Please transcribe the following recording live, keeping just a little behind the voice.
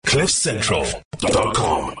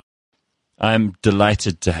CliffCentral.com. I'm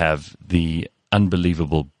delighted to have the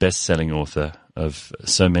unbelievable best-selling author of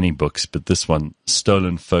so many books, but this one,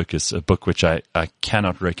 Stolen Focus, a book which I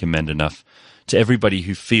cannot recommend enough to everybody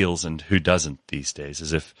who feels and who doesn't these days,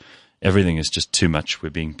 as if everything is just too much. We're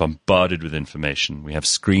being bombarded with information. We have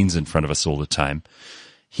screens in front of us all the time.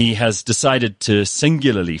 He has decided to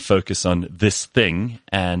singularly focus on this thing,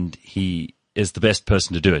 and he is the best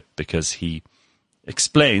person to do it because he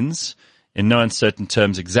explains in no uncertain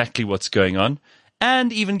terms exactly what's going on,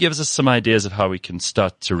 and even gives us some ideas of how we can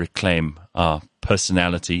start to reclaim our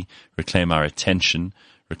personality, reclaim our attention,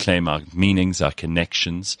 reclaim our meanings, our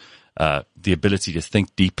connections, the ability to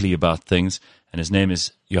think deeply about things. And his name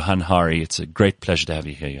is Johann Hari. It's a great pleasure to have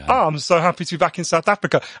you here, Johann. Oh, I'm so happy to be back in South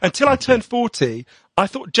Africa. Until I turned 40, I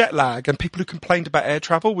thought jet lag and people who complained about air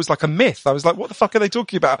travel was like a myth. I was like, what the fuck are they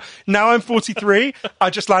talking about? Now I'm 43. I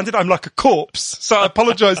just landed. I'm like a corpse. So I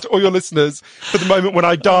apologize to all your listeners for the moment when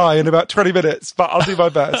I die in about 20 minutes, but I'll do my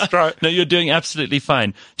best, right? No, you're doing absolutely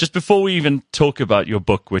fine. Just before we even talk about your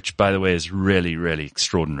book, which, by the way, is really, really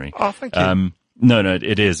extraordinary. Oh, thank you. No,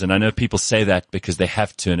 it is. And I know people say that because they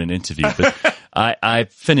have to in an interview, but I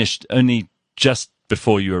finished only just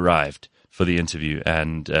before you arrived for the interview,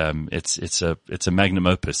 and it's a magnum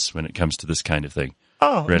opus when it comes to this kind of thing.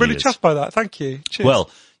 Oh, really I'm really is. chuffed by that. Thank you. Cheers. Well,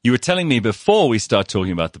 you were telling me before we start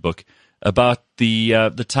talking about the book about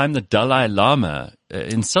the time the Dalai Lama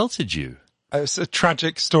insulted you. It's a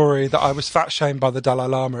tragic story that I was fat shamed by the Dalai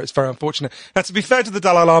Lama. It's very unfortunate. Now, to be fair to the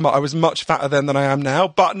Dalai Lama, I was much fatter then than I am now,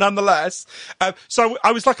 but nonetheless. So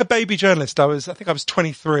I was like a baby journalist. I think I was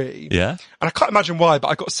 23. Yeah. And I can't imagine why, but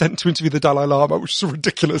I got sent to interview the Dalai Lama, which is a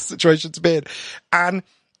ridiculous situation to be in. And,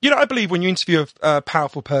 you know, I believe when you interview a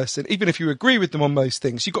powerful person, even if you agree with them on most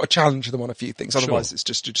things, you've got to challenge them on a few things. Otherwise, Sure. it's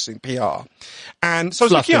just in PR. And so I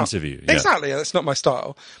was Fluff looking up. interview. Yeah. Exactly. That's not my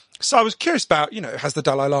style. So I was curious about, has the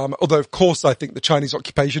Dalai Lama, although of course I think the Chinese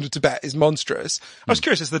occupation of Tibet is monstrous. I was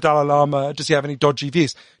curious, is the Dalai Lama, does he have any dodgy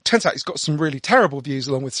views? Turns out he's got some really terrible views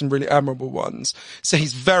along with some really admirable ones. So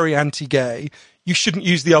he's very anti-gay. You shouldn't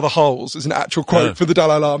use the other holes is an actual quote for the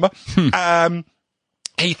Dalai Lama.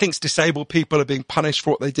 He thinks disabled people are being punished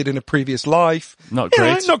for what they did in a previous life. Not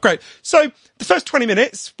great. Not great. So the first 20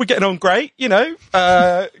 minutes, we're getting on great,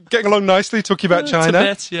 getting along nicely, talking about China.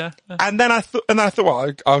 Tibet, yeah. And then I thought,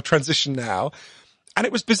 well, I'll transition now. And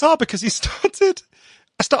it was bizarre because I started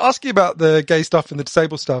asking about the gay stuff and the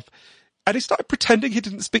disabled stuff. And he started pretending he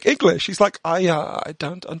didn't speak English. He's like, I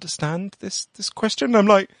don't understand this question. And I'm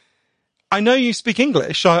like, I know you speak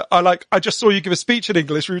English. I just saw you give a speech in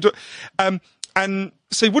English. And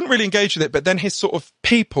so he wouldn't really engage with it, but then his sort of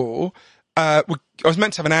people, I was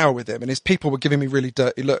meant to have an hour with him and his people were giving me really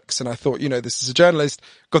dirty looks. And I thought, this is a journalist.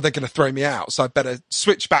 God, they're going to throw me out. So I better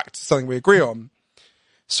switch back to something we agree on.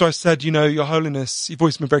 So I said, Your Holiness, you've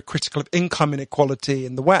always been very critical of income inequality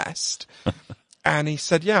in the West. And he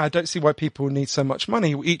said, I don't see why people need so much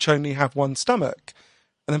money. We each only have one stomach.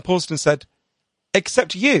 And then paused and said,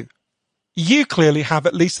 except you. You clearly have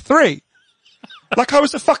at least 3. Like I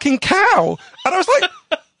was a fucking cow. And I was like,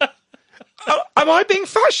 am I being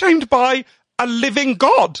fat shamed by a living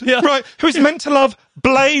God, right? Who is meant to love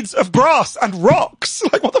blades of grass and rocks?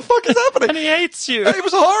 Like, what the fuck is happening? And he hates you. It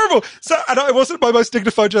was horrible. So, and it wasn't my most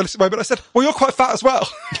dignified journalistic moment. I said, well, you're quite fat as well.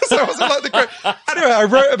 So I wasn't like the great. Anyway, I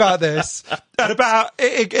wrote about this and about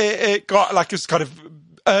it got like, it was kind of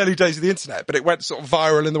early days of the internet, but it went sort of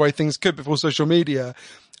viral in the way things could before social media.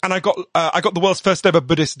 And I got the world's first ever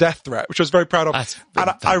Buddhist death threat, which I was very proud of.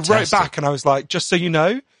 And I wrote back and I was like, just so you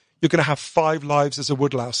know, you're going to have 5 lives as a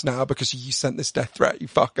woodlouse now because you sent this death threat, you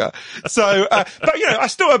fucker. So, but I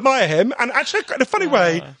still admire him. And actually, in a funny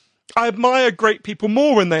way, I admire great people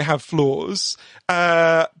more when they have flaws.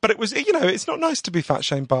 But it was, it's not nice to be fat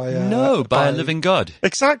shamed by a living God.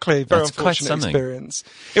 Exactly. Very That's quite unfortunate something. Experience.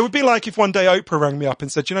 It would be like if one day Oprah rang me up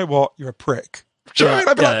and said, you know what? You're a prick. Yeah,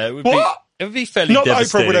 I'd be like, it would what? It would be fairly Not that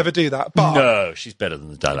devastating. Oprah would ever do that, but No, she's better than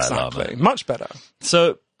the Dalai exactly, Lama. much better.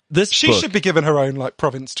 So She book, should be given her own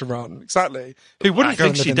province to run. Exactly. Who wouldn't I go think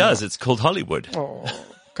and live she in does. that? It's called Hollywood. Oh,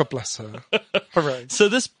 God bless her. Hooray. So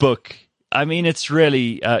this book, I mean, it's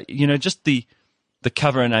really, just the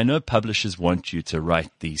cover, and I know publishers want you to write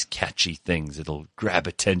these catchy things. It'll grab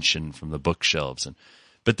attention from the bookshelves.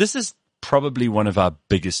 But this is probably one of our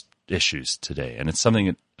biggest issues today, and it's something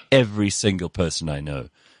that every single person I know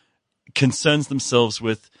concerns themselves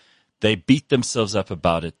with. They beat themselves up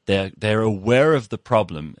about it. They're aware of the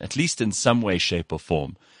problem, at least in some way, shape, or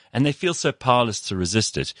form, and they feel so powerless to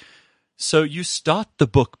resist it. So you start the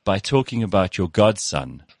book by talking about your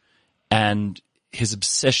godson and his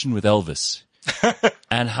obsession with Elvis.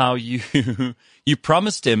 and how you you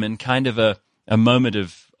promised him in kind of a moment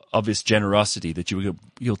of obvious generosity that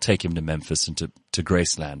you'll take him to Memphis and to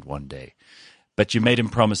Graceland one day. But you made him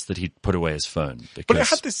promise that he'd put away his phone. But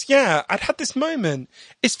I'd had this moment.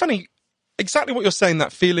 It's funny, exactly what you're saying,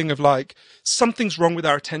 that feeling of like, something's wrong with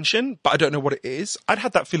our attention, but I don't know what it is. I'd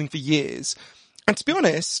had that feeling for years. And to be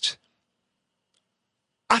honest,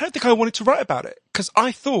 I don't think I wanted to write about it, because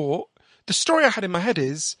I thought the story I had in my head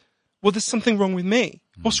is, well, there's something wrong with me.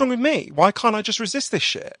 What's wrong with me? Why can't I just resist this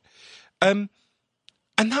shit? And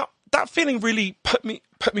that feeling really put me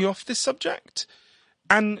off this subject.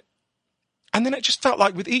 And then it just felt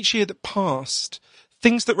like with each year that passed,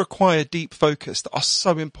 things that require deep focus that are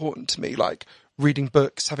so important to me, like reading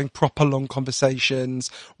books, having proper long conversations,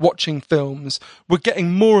 watching films, were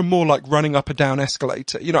getting more and more like running up and down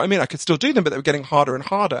escalator. You know what I mean? I could still do them, but they were getting harder and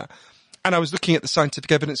harder. And I was looking at the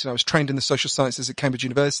scientific evidence, and I was trained in the social sciences at Cambridge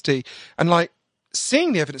University, and like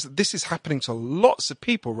seeing the evidence that this is happening to lots of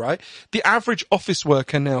people, right? The average office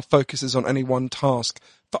worker now focuses on any one task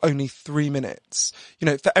for only 3 minutes. You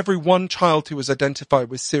know, for every one child who was identified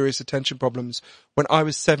with serious attention problems when I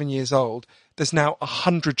was 7 years old, there's now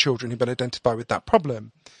 100 children who've been identified with that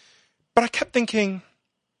problem. But I kept thinking,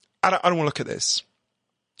 I don't want to look at this.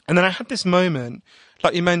 And then I had this moment,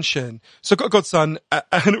 like you mentioned. So I've got a godson,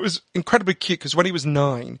 and it was incredibly cute because when he was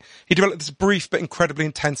 9, he developed this brief but incredibly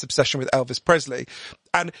intense obsession with Elvis Presley.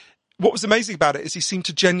 And what was amazing about it is he seemed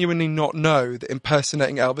to genuinely not know that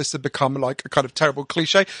impersonating Elvis had become like a kind of terrible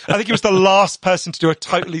cliche. I think he was the last person to do a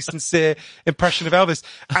totally sincere impression of Elvis.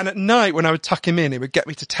 And at night, when I would tuck him in, it would get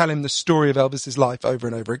me to tell him the story of Elvis's life over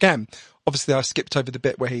and over again. Obviously, I skipped over the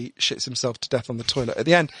bit where he shits himself to death on the toilet at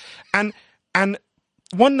the end. And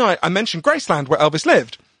one night I mentioned Graceland, where Elvis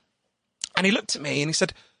lived. And he looked at me and he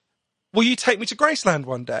said, will you take me to Graceland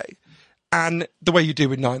one day? And the way you do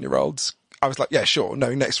with 9-year-olds, I was like, yeah, sure.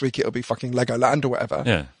 No, next week it'll be fucking Legoland or whatever.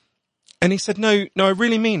 Yeah. And he said, no, I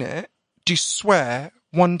really mean it. Do you swear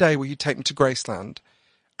one day will you take me to Graceland?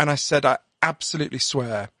 And I said, I absolutely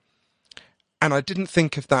swear. And I didn't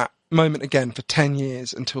think of that moment again for 10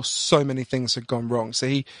 years until so many things had gone wrong. So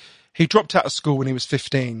he dropped out of school when he was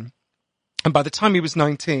 15. And by the time he was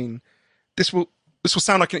 19, this will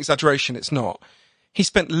sound like an exaggeration. It's not. He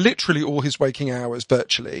spent literally all his waking hours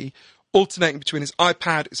virtually alternating between his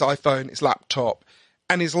iPad, his iPhone, his laptop,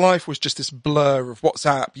 and his life was just this blur of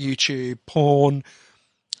WhatsApp, YouTube, porn.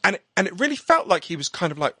 And it really felt like he was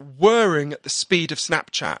kind of like whirring at the speed of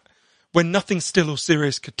Snapchat when nothing still or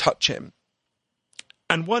serious could touch him.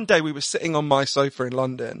 And one day we were sitting on my sofa in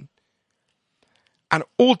London, and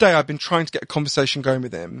all day I'd been trying to get a conversation going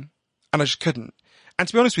with him, and I just couldn't. And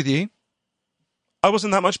to be honest with you, I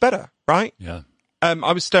wasn't that much better, right? Yeah.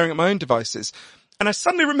 I was staring at my own devices. And I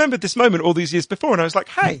suddenly remembered this moment all these years before, and I was like,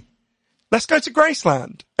 hey, let's go to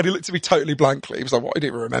Graceland. And he looked at me totally blankly. He was like, what? I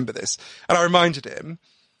didn't even remember this. And I reminded him.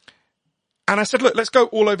 And I said, look, let's go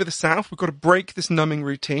all over the South. We've got to break this numbing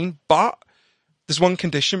routine. But there's one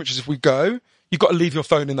condition, which is if we go, you've got to leave your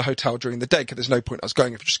phone in the hotel during the day because there's no point us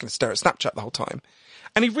going if you're just going to stare at Snapchat the whole time.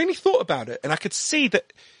 And he really thought about it. And I could see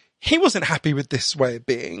that he wasn't happy with this way of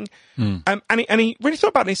being. And he really thought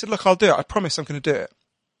about it. And he said, look, I'll do it. I promise I'm going to do it.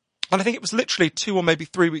 And I think it was literally 2 or maybe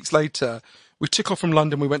 3 weeks later, we took off from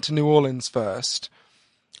London. We went to New Orleans first.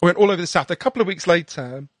 We went all over the South. A couple of weeks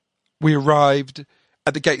later, we arrived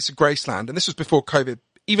at the gates of Graceland. And this was before COVID.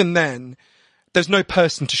 Even then, there's no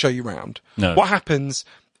person to show you around. No. What happens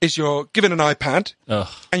is you're given an iPad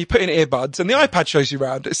and you put in earbuds and the iPad shows you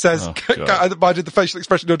around. It says, I did the facial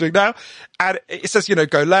expression you're doing now. And it says,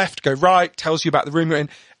 go left, go right, tells you about the room you're in.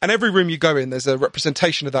 And every room you go in, there's a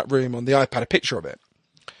representation of that room on the iPad, a picture of it.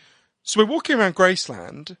 So we're walking around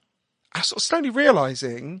Graceland, I'm sort of slowly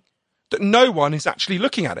realising that no one is actually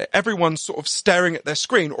looking at it. Everyone's sort of staring at their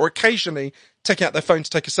screen or occasionally taking out their phone to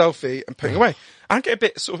take a selfie and putting away. I get a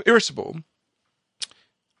bit sort of irritable.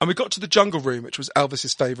 And we got to the jungle room, which was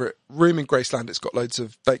Elvis's favourite room in Graceland. It's got loads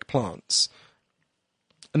of fake plants.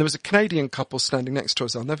 And there was a Canadian couple standing next to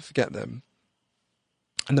us. I'll never forget them.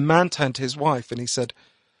 And the man turned to his wife and he said,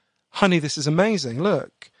 honey, this is amazing.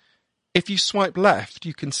 Look. If you swipe left,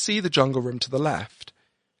 you can see the jungle room to the left.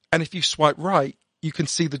 And if you swipe right, you can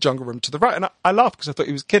see the jungle room to the right. And I laughed because I thought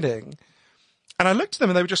he was kidding. And I looked at them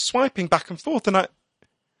and they were just swiping back and forth. And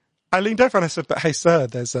I leaned over and I said, but hey, sir,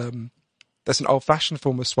 there's an old-fashioned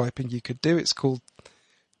form of swiping you could do. It's called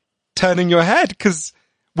turning your head because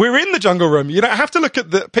we're in the jungle room. You don't have to look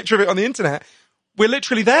at the picture of it on the internet. We're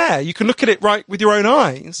literally there. You can look at it right with your own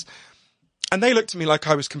eyes. And they looked at me like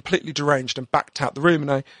I was completely deranged and backed out the room.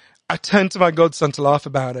 And I turned to my godson to laugh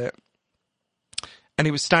about it. And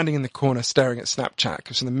he was standing in the corner staring at Snapchat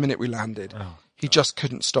because from the minute we landed, He just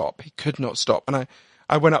couldn't stop. He could not stop. And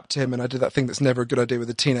I went up to him and I did that thing that's never a good idea with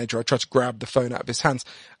a teenager. I tried to grab the phone out of his hands.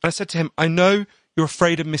 And I said to him, I know you're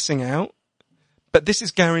afraid of missing out, but this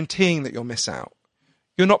is guaranteeing that you'll miss out.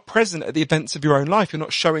 You're not present at the events of your own life. You're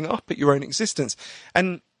not showing up at your own existence.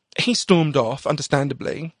 And he stormed off,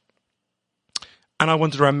 understandably. And I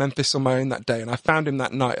wandered around Memphis on my own that day. And I found him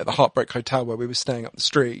that night at the Heartbreak Hotel where we were staying up the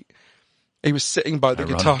street. He was sitting by the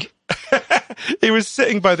guitar. He was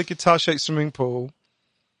sitting by the guitar-shaped swimming pool.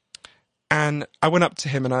 And I went up to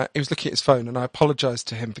him and he was looking at his phone and I apologized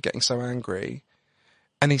to him for getting so angry.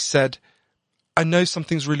 And he said, I know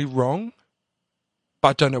something's really wrong, but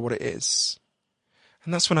I don't know what it is.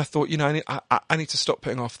 And that's when I thought, I need to stop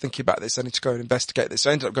putting off thinking about this. I need to go and investigate this. So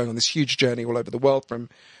I ended up going on this huge journey all over the world, from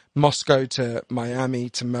Moscow to Miami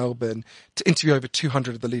to Melbourne, to interview over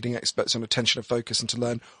 200 of the leading experts on attention and focus and to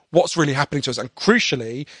learn what's really happening to us. And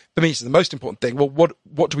crucially, for me, this is the most important thing. Well,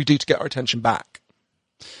 what do we do to get our attention back?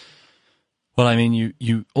 Well, I mean,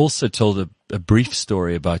 you also told a brief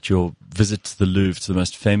story about your visit to the Louvre, to the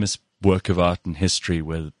most famous work of art in history,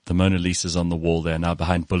 where the Mona Lisa's on the wall there now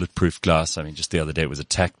behind bulletproof glass. I mean, just the other day it was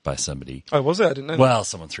attacked by somebody. Oh, was it? I didn't know. Well,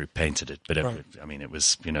 someone painted it, but right. I mean, it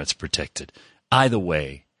was, it's protected. Either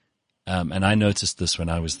way, and I noticed this when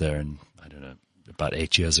I was there, I don't know, about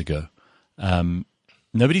 8 years ago.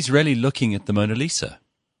 Nobody's really looking at the Mona Lisa.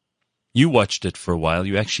 You watched it for a while.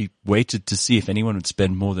 You actually waited to see if anyone would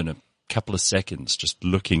spend more than a couple of seconds just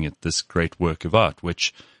looking at this great work of art,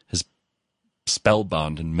 which has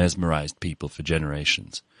spellbound and mesmerized people for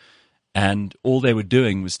generations. And all they were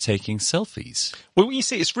doing was taking selfies. Well, when you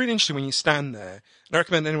see, it's really interesting when you stand there. And I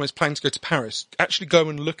recommend anyone who's planning to go to Paris, actually go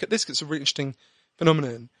and look at this, because it's a really interesting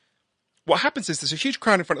phenomenon. What happens is there's a huge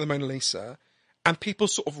crowd in front of the Mona Lisa, and people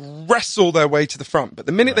sort of wrestle their way to the front. But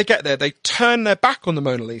the minute they get there, they turn their back on the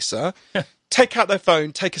Mona Lisa, take out their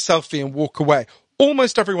phone, take a selfie, and walk away.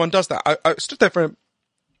 Almost everyone does that. I stood there for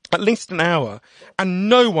at least an hour, and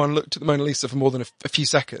no one looked at the Mona Lisa for more than a few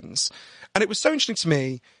seconds. And it was so interesting to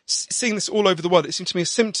me, seeing this all over the world. It seemed to me a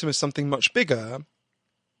symptom of something much bigger,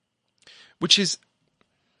 which is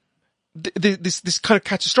this kind of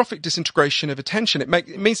catastrophic disintegration of attention. It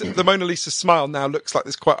means that the Mona Lisa smile now looks like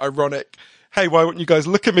this quite ironic, hey, why won't you guys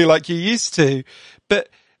look at me like you used to? But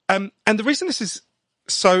and the reason this is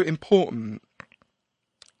so important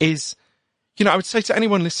is, I would say to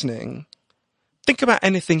anyone listening, think about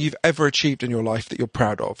anything you've ever achieved in your life that you're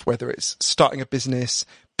proud of, whether it's starting a business,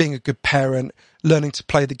 being a good parent, learning to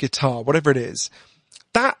play the guitar, whatever it is.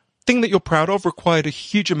 That thing that you're proud of required a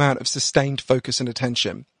huge amount of sustained focus and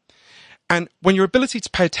attention. And when your ability to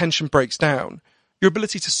pay attention breaks down, your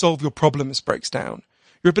ability to solve your problems breaks down,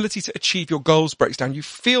 your ability to achieve your goals breaks down, you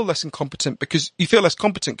feel less competent because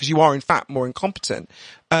you are in fact more incompetent.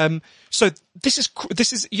 So this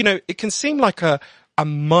is, it can seem like a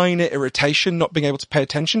minor irritation, not being able to pay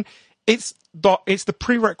attention. It's the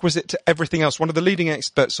prerequisite to everything else. One of the leading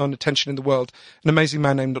experts on attention in the world, an amazing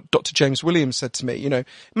man named Dr. James Williams, said to me,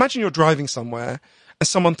 imagine you're driving somewhere and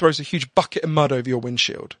someone throws a huge bucket of mud over your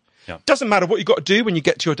windshield. Yeah. Doesn't matter what you've got to do when you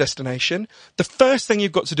get to your destination. The first thing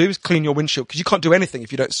you've got to do is clean your windshield, because you can't do anything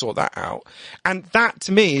if you don't sort that out. And that,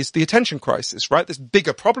 to me, is the attention crisis, right? There's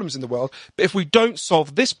bigger problems in the world, but if we don't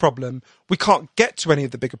solve this problem, we can't get to any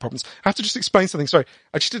of the bigger problems. I have to just explain something. Sorry.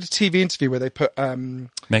 I just did a TV interview where they put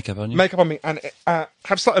makeup on you. Makeup on me, and have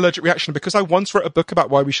a slight allergic reaction because I once wrote a book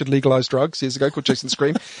about why we should legalize drugs years ago called Jason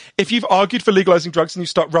Scream. If you've argued for legalizing drugs and you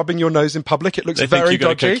start rubbing your nose in public, it looks very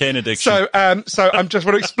dodgy. Cocaine addiction. So I'm just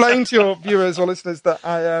want to explain to your viewers or listeners that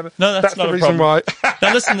that's not the reason why.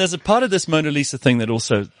 Now listen, there's a part of this Mona Lisa thing that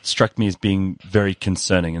also struck me as being very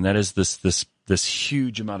concerning, and that is this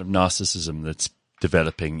huge amount of narcissism that's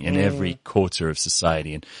developing in every quarter of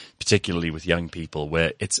society, and particularly with young people,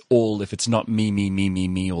 where it's all, if it's not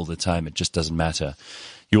me all the time, it just doesn't matter.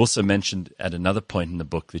 You also mentioned at another point in the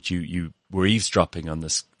book that you were eavesdropping on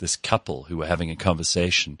this couple who were having a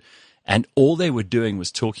conversation, and all they were doing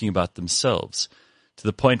was talking about themselves, to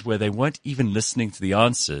the point where they weren't even listening to the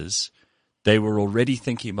answers. They were already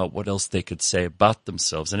thinking about what else they could say about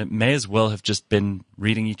themselves. And it may as well have just been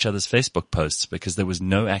reading each other's Facebook posts, because there was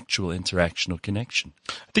no actual interaction or connection.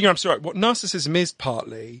 I think you're absolutely right. What narcissism is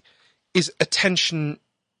partly is attention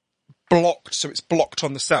blocked. So it's blocked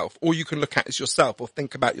on the self. All you can look at is yourself or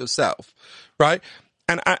think about yourself, right?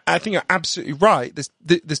 And I think you're absolutely right.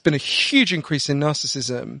 There's been a huge increase in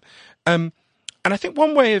narcissism. And I think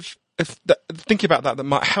one way of thinking about that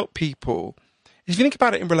might help people, if you think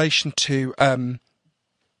about it in relation to,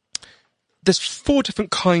 there's 4 different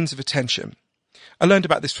kinds of attention. I learned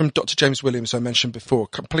about this from Dr. James Williams, who I mentioned before,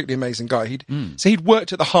 completely amazing guy. So he'd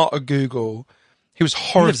worked at the heart of Google. He was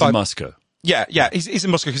horrified. He lives in Moscow. Yeah. He's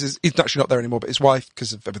in Moscow because he's actually not there anymore, but his wife,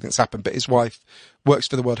 because of everything that's happened, but his wife works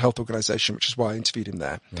for the World Health Organization, which is why I interviewed him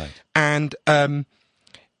there. Right. And,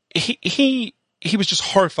 he was just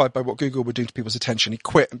horrified by what Google were doing to people's attention. He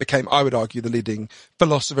quit and became, I would argue, the leading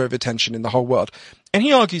philosopher of attention in the whole world. And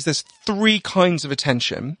he argues there's 3 kinds of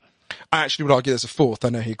attention. I actually would argue there's a 4th. I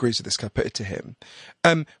know he agrees with this, 'cause I put it to him.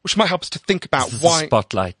 Which might help us to think about why.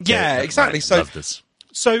 Spotlight. Yeah, exactly. Right, love this.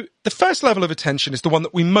 So the first level of attention is the one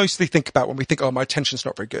that we mostly think about when we think, oh, my attention's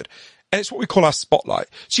not very good. And it's what we call our spotlight.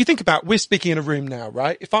 So you think about, we're speaking in a room now,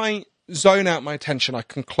 right? If I zone out my attention, I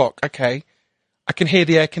can clock, okay, I can hear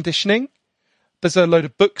the air conditioning. There's a load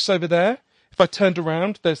of books over there. If I turned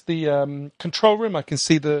around, there's the control room. I can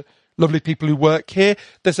see the lovely people who work here.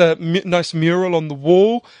 There's a nice mural on the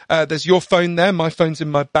wall. There's your phone there. My phone's in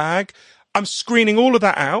my bag. I'm screening all of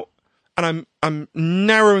that out, and I'm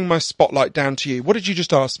narrowing my spotlight down to you. What did you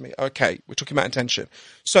just ask me? Okay, we're talking about attention.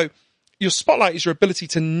 So your spotlight is your ability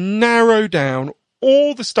to narrow down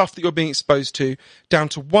all the stuff that you're being exposed to down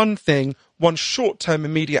to one thing, one short-term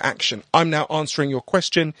immediate action. I'm now answering your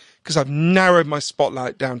question because I've narrowed my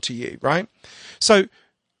spotlight down to you, right? So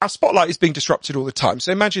our spotlight is being disrupted all the time.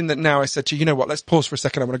 So imagine that now I said to you, you know what, let's pause for a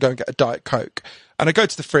second. I'm going to go and get a Diet Coke. And I go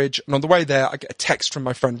to the fridge, and on the way there, I get a text from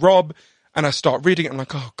my friend Rob, and I start reading it. I'm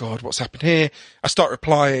like, oh God, what's happened here? I start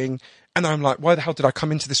replying. And then I'm like, why the hell did I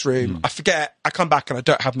come into this room? I forget, I come back and I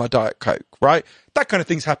don't have my Diet Coke, right? That kind of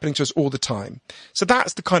thing's happening to us all the time. So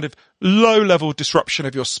that's the kind of low level disruption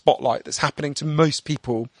of your spotlight that's happening to most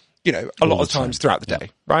people, you know, a lot of times throughout the day,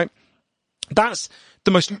 right? That's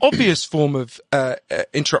the most obvious form of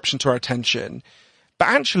interruption to our attention, but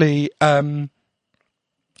actually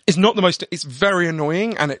is not the most, it's very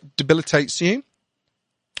annoying and it debilitates you,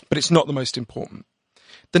 but it's not the most important.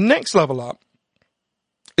 The next level up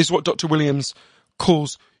is what Dr. Williams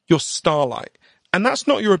calls your starlight. And that's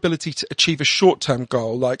not your ability to achieve a short-term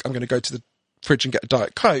goal, like I'm going to go to the fridge and get a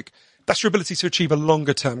Diet Coke. That's your ability to achieve a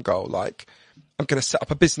longer-term goal, like I'm going to set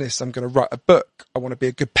up a business, I'm going to write a book, I want to be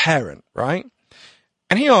a good parent, right?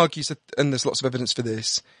 And he argues, that, and there's lots of evidence for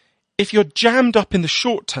this, if you're jammed up in the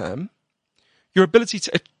short term, your ability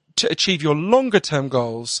to achieve your longer term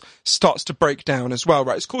goals starts to break down as well,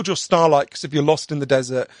 right? It's called your starlight because if you're lost in the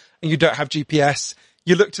desert and you don't have GPS,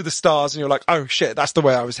 you look to the stars and you're like, oh shit, that's the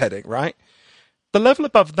way I was heading, right? The level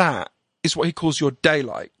above that is what he calls your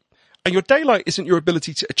daylight. And your daylight isn't your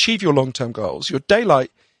ability to achieve your long-term goals. Your daylight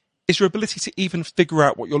is your ability to even figure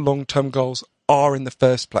out what your long-term goals are in the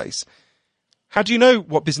first place. How do you know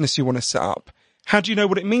what business you want to set up? How do you know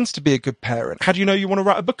what it means to be a good parent? How do you know you want to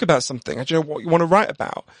write a book about something? How do you know what you want to write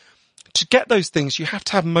about? To get those things, you have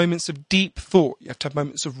to have moments of deep thought. You have to have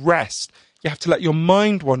moments of rest. You have to let your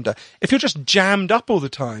mind wander. If you're just jammed up all the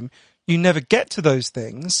time, you never get to those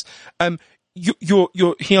things.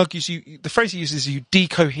 He argues the phrase he uses, you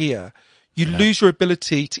decohere. You lose your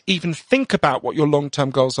ability to even think about what your long-term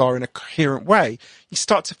goals are in a coherent way. You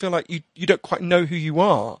start to feel like you don't quite know who you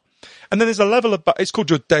are. And then there's a level of, it's called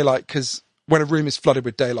your daylight because when a room is flooded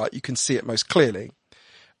with daylight, you can see it most clearly.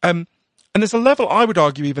 And there's a level, I would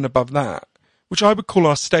argue, even above that, which I would call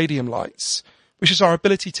our stadium lights, which is our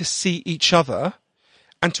ability to see each other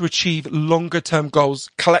and to achieve longer term goals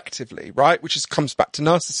collectively, right? Which comes back to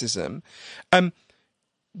narcissism.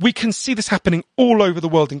 We can see this happening all over the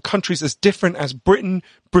world in countries as different as Britain,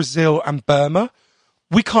 Brazil, and Burma.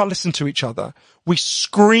 We can't listen to each other. We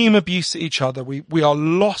scream abuse at each other. We are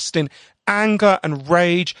lost in anger and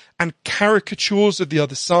rage and caricatures of the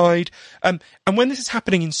other side. And when this is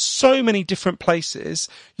happening in so many different places,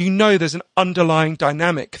 you know there's an underlying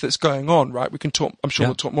dynamic that's going on, right? We can talk, I'm sure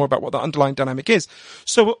we'll talk more about what that underlying dynamic is.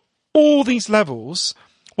 So at all these levels,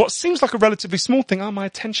 what seems like a relatively small thing, my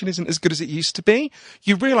attention isn't as good as it used to be,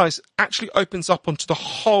 you realize actually opens up onto the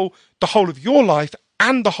whole of your life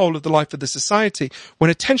and the whole of the life of the society. When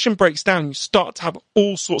attention breaks down, you start to have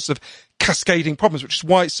all sorts of cascading problems, which is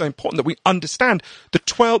why it's so important that we understand the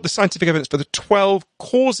scientific evidence for the 12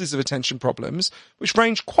 causes of attention problems, which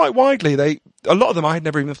range quite widely. A lot of them I had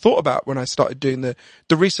never even thought about when I started doing the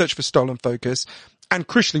research for Stolen Focus, and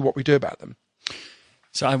crucially what we do about them.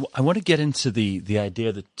 So I want to get into the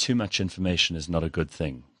idea that too much information is not a good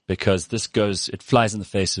thing, because it flies in the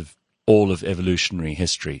face of all of evolutionary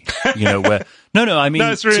history, where, I mean,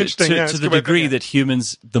 it's really interesting. To the degree that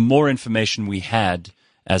humans, the more information we had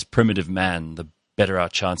as primitive man, the better our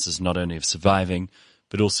chances not only of surviving,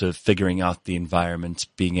 but also of figuring out the environment,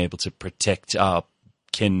 being able to protect our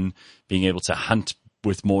kin, being able to hunt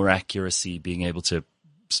with more accuracy, being able to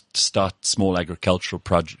start small agricultural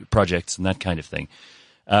projects and that kind of thing.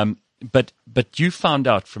 But you found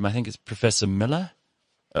out from, I think it's Professor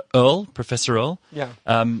Earl, yeah,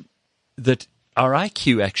 that our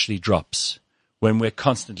IQ actually drops when we're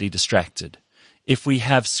constantly distracted. If we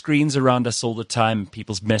have screens around us all the time,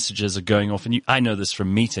 people's messages are going off, and I know this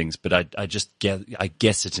from meetings, but I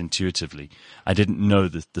guess it intuitively. I didn't know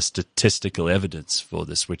the statistical evidence for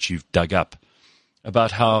this, which you've dug up,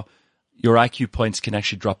 about how your IQ points can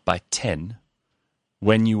actually drop by 10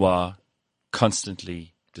 when you are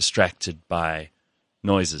constantly distracted by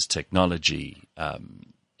noises, technology,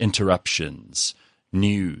 interruptions,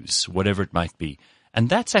 news, whatever it might be. And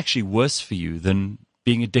that's actually worse for you than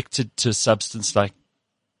being addicted to a substance like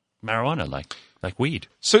marijuana, like weed.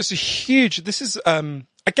 So it's this is,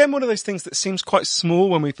 again, one of those things that seems quite small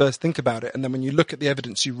when we first think about it. And then when you look at the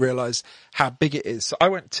evidence, you realize how big it is. So I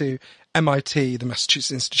went to MIT, the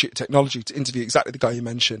Massachusetts Institute of Technology, to interview exactly the guy you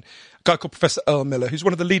mentioned, a guy called Professor Earl Miller, who's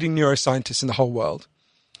one of the leading neuroscientists in the whole world.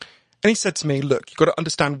 And he said to me, look, you've got to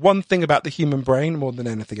understand one thing about the human brain more than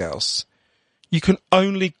anything else. You can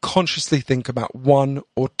only consciously think about one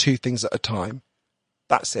or two things at a time.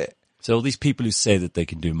 That's it. So all these people who say that they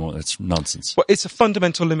can do more, that's nonsense. Well, it's a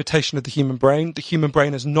fundamental limitation of the human brain. The human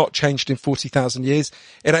brain has not changed in 40,000 years.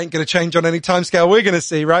 It ain't going to change on any timescale we're going to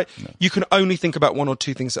see, right? No. You can only think about one or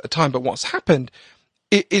two things at a time. But what's happened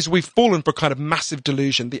is we've fallen for a kind of massive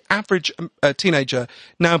delusion. The average teenager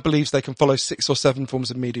now believes they can follow 6 or 7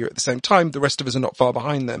 forms of media at the same time. The rest of us are not far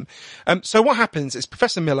behind them. So what happens is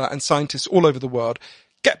Professor Miller and scientists all over the world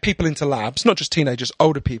get people into labs, not just teenagers,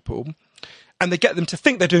 older people, and they get them to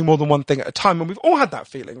think they're doing more than one thing at a time. And we've all had that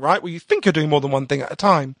feeling, right? Where you think you're doing more than one thing at a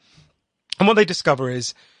time. And what they discover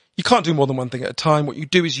is you can't do more than one thing at a time. What you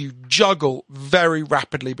do is you juggle very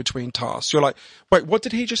rapidly between tasks. You're like, wait, what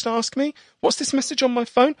did he just ask me? What's this message on my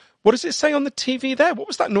phone? What does it say on the TV there? What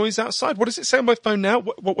was that noise outside? What does it say on my phone now?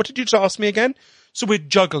 What did you just ask me again? So we're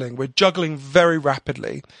juggling very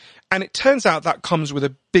rapidly. And it turns out that comes with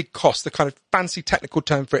a big cost. The kind of fancy technical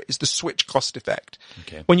term for it is the switch cost effect.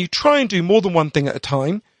 Okay. When you try and do more than one thing at a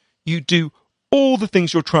time, you do all the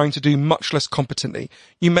things you're trying to do much less competently.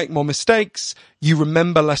 You make more mistakes. You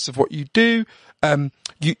remember less of what you do.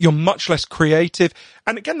 You're much less creative.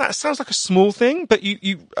 And again, that sounds like a small thing, but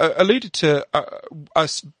you alluded to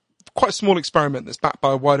quite a small experiment that's backed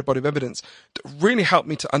by a wider body of evidence that really helped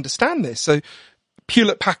me to understand this. So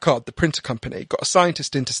Hewlett-Packard, the printer company, got a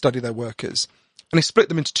scientist in to study their workers, and they split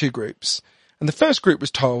them into 2 groups. And the first group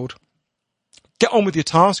was told, get on with your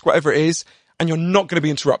task, whatever it is, and you're not going to be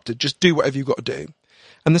interrupted. Just do whatever you've got to do.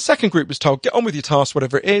 And the second group was told, get on with your task,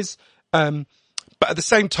 whatever it is, but at the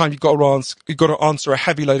same time, you've got to answer a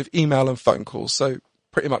heavy load of email and phone calls. So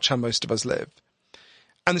pretty much how most of us live.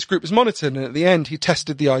 And this group was monitored, and at the end, he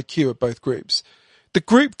tested the IQ of both groups. The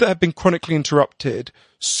group that had been chronically interrupted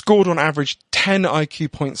scored on average 10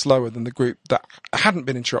 IQ points lower than the group that hadn't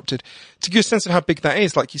been interrupted. To give you a sense of how big that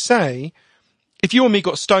is, like you say, if you and me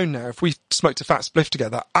got stoned now, if we smoked a fat spliff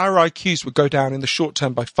together, our IQs would go down in the short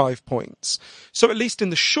term by 5 points. So at least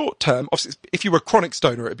in the short term, obviously if you were a chronic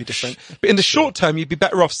stoner, it'd be different. But in the short term, you'd be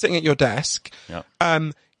better off sitting at your desk,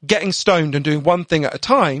 getting stoned and doing one thing at a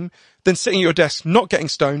time than sitting at your desk, not getting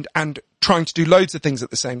stoned and trying to do loads of things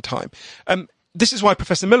at the same time. This is why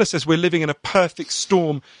Professor Miller says we're living in a perfect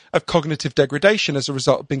storm of cognitive degradation as a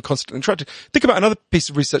result of being constantly interrupted. Think about another piece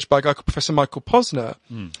of research by a guy called Professor Michael Posner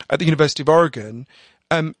at the University of Oregon,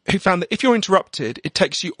 who found that if you're interrupted, it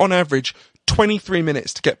takes you on average 23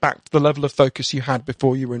 minutes to get back to the level of focus you had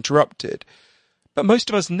before you were interrupted. But most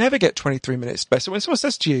of us never get 23 minutes. So when someone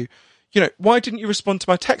says to you, why didn't you respond to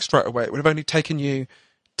my text right away? It would have only taken you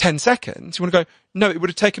 10 seconds. You want to go, no, it would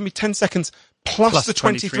have taken me 10 seconds plus the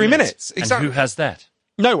 23 minutes. Exactly. And who has that?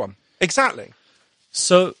 No one. Exactly.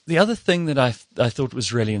 So the other thing that I thought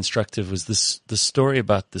was really instructive was the story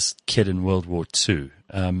about this kid in World War II,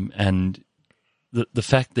 and the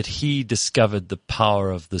fact that he discovered the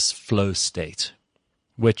power of this flow state,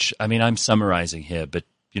 which, I mean, I'm summarizing here, but,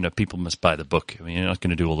 people must buy the book. I mean, you're not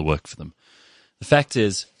going to do all the work for them. The fact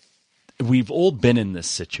is, we've all been in this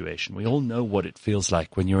situation. We all know what it feels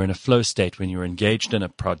like when you're in a flow state, when you're engaged in a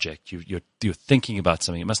project, you're thinking about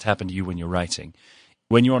something. It must happen to you when you're writing.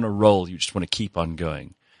 When you're on a roll, you just want to keep on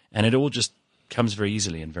going. And it all just comes very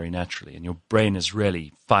easily and very naturally. And your brain is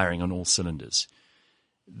really firing on all cylinders.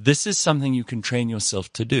 This is something you can train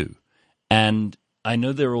yourself to do. And I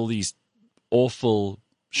know there are all these awful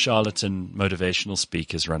charlatan motivational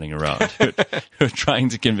speakers running around who are trying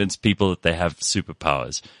to convince people that they have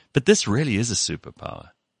superpowers. But this really is a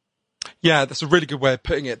superpower. Yeah, that's a really good way of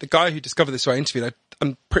putting it. The guy who discovered this, who I interviewed,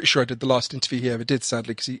 I'm pretty sure I did the last interview he ever did,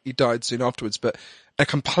 sadly, because he died soon afterwards. But a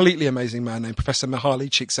completely amazing man named Professor Mihaly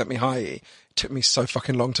Csikszentmihalyi. It took me so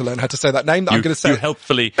fucking long to learn how to say that name that I'm going to say. You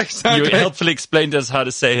helpfully explained us how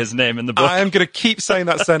to say his name in the book. I am going to keep saying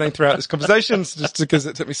that surname throughout this conversation, just because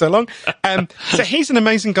it took me so long. So he's an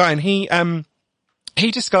amazing guy, and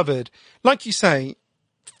he discovered, like you say,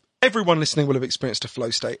 everyone listening will have experienced a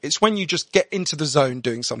flow state. It's when you just get into the zone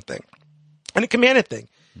doing something. And it can be anything.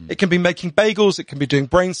 It can be making bagels. It can be doing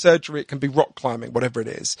brain surgery. It can be rock climbing, whatever it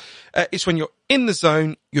is. It's when you're in the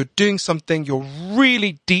zone, you're doing something, you're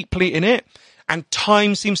really deeply in it, and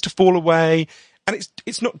time seems to fall away. And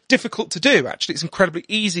it's not difficult to do, actually. It's incredibly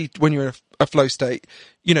easy when you're in a flow state.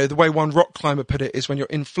 You know, the way one rock climber put it is when you're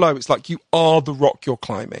in flow, it's like you are the rock you're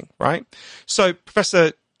climbing, right? So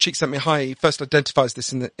Professor Csikszentmihalyi first identifies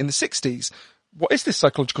this in the 60s. What is this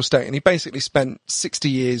psychological state? And he basically spent 60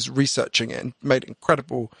 years researching it and made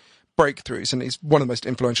incredible breakthroughs. And he's one of the most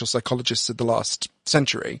influential psychologists of the last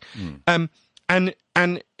century. And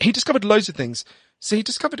he discovered loads of things. So he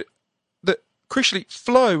discovered that, crucially,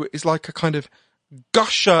 flow is like a kind of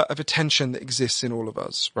gusher of attention that exists in all of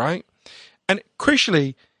us, right? And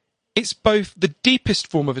crucially, it's both the deepest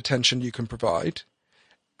form of attention you can provide,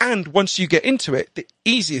 and once you get into it, the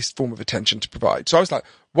easiest form of attention to provide. So I was like,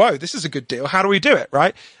 whoa, this is a good deal. How do we do it,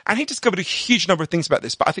 right? And he discovered a huge number of things about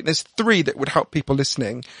this, but I think there's 3 that would help people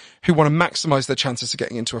listening who want to maximize their chances of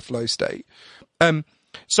getting into a flow state.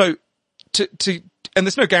 So and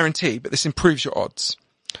there's no guarantee, but this improves your odds.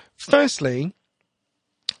 Firstly,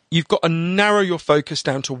 you've got to narrow your focus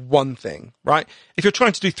down to one thing, right? If you're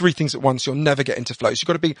trying to do 3 things at once, you'll never get into flow. So you've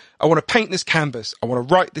got to be, I want to paint this canvas. I want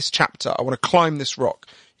to write this chapter. I want to climb this rock.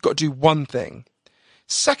 You've got to do one thing.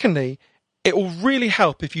 Secondly, it will really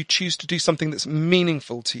help if you choose to do something that's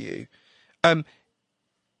meaningful to you.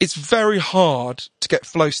 It's very hard to get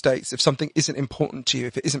flow states if something isn't important to you,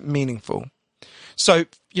 if it isn't meaningful. So,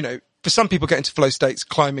 you know, for some people get into flow states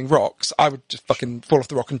climbing rocks, I would just fucking fall off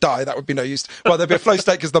the rock and die. That would be no use. Well, there'd be a flow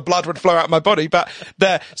state because the blood would flow out of my body, but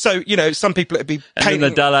so, you know, some people it'd be painting. And then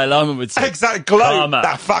the Dalai Lama would say, exactly, glow, karma.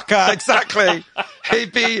 that fucker, exactly.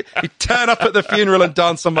 He'd turn up at the funeral and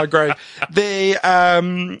dance on my grave.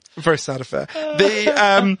 Very sad affair.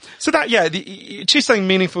 You choose something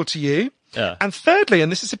meaningful to you. Yeah. And thirdly,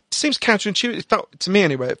 and this seems counterintuitive, it felt to me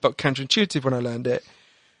anyway, it felt counterintuitive when I learned it.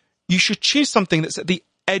 You should choose something that's at the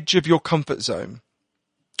edge of your comfort zone.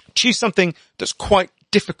 Choose something that's quite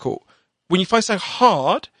difficult. When you find something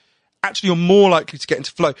hard, actually you're more likely to get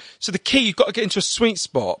into flow. So the key, you've got to get into a sweet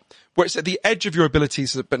spot where it's at the edge of your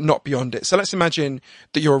abilities, but not beyond it. So let's imagine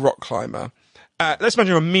that you're a rock climber. Let's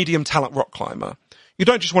imagine you're a medium talent rock climber. You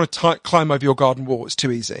don't just want to climb over your garden wall. It's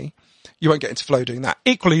too easy. You won't get into flow doing that.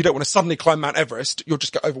 Equally, you don't want to suddenly climb Mount Everest. You'll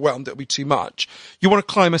just get overwhelmed. It'll be too much. You want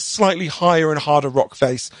to climb a slightly higher and harder rock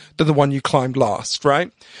face than the one you climbed last,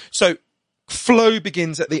 right? So flow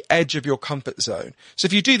begins at the edge of your comfort zone. So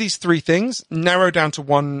if you do these 3 things, narrow down to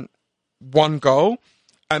one goal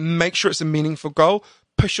and make sure it's a meaningful goal,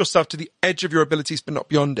 push yourself to the edge of your abilities, but not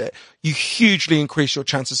beyond it, you hugely increase your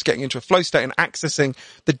chances of getting into a flow state and accessing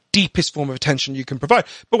the deepest form of attention you can provide.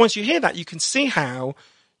 But once you hear that, you can see how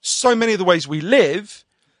so many of the ways we live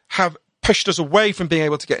have pushed us away from being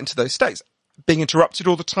able to get into those states. Being interrupted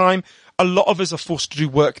all the time. A lot of us are forced to do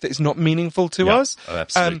work that is not meaningful to us. Oh,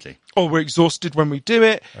 absolutely. Or we're exhausted when we do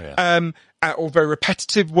it. Or very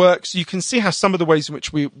repetitive work. So you can see how some of the ways in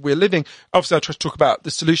which we're living, obviously I try to talk about the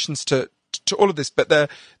solutions to all of this, but so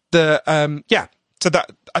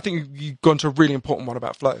that, I think you've gone to a really important one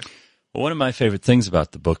about flow. Well, one of my favorite things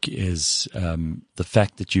about the book is the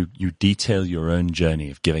fact that you detail your own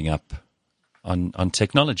journey of giving up on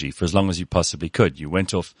technology for as long as you possibly could. You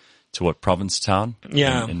went off to Provincetown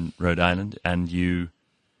in Rhode Island, and you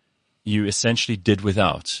essentially did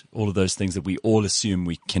without all of those things that we all assume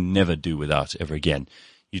we can never do without ever again.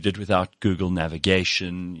 You did without Google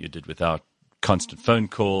navigation. You did without constant phone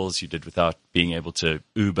calls. You did without being able to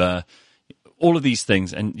Uber, all of these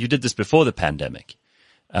things. And you did this before the pandemic.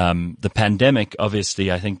 The pandemic, obviously,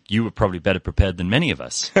 I think you were probably better prepared than many of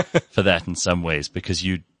us for that in some ways, because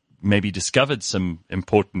you maybe discovered some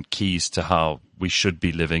important keys to how we should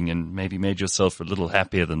be living and maybe made yourself a little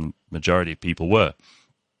happier than the majority of people were.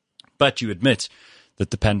 But you admit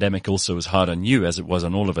that the pandemic also was hard on you, as it was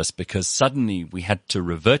on all of us, because suddenly we had to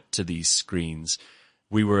revert to these screens.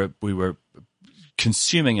 We were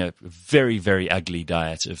consuming a very, very ugly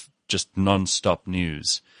diet of just non-stop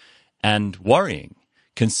news and worrying,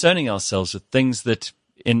 concerning ourselves with things that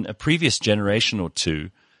in a previous generation or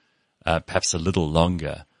two, perhaps a little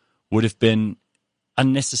longer, would have been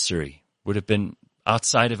unnecessary, would have been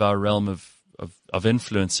outside of our realm of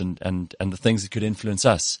influence and the things that could influence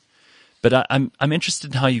us. But I'm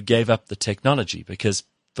interested in how you gave up the technology, because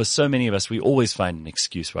for so many of us, we always find an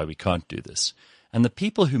excuse why we can't do this. And the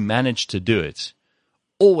people who manage to do it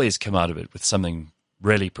always come out of it with something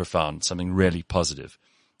really profound, something really positive,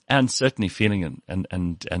 and certainly feeling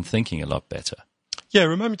and thinking a lot better. Yeah,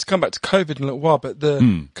 remind me to come back to COVID in a little while, but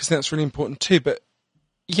because that's really important too. But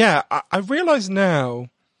yeah, I realise now,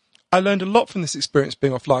 I learned a lot from this experience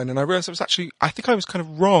being offline, and I realised I think I was kind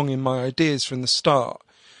of wrong in my ideas from the start.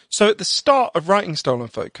 So at the start of writing Stolen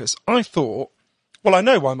Focus, I thought, well, I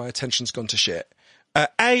know why my attention's gone to shit.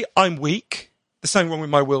 A, I'm weak. There's something wrong with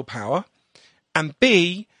my willpower. And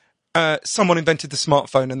B, someone invented the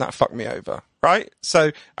smartphone and that fucked me over, right?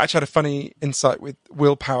 So I actually had a funny insight with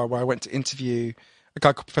willpower where I went to interview a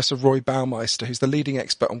guy called Professor Roy Baumeister, who's the leading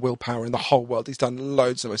expert on willpower in the whole world. He's done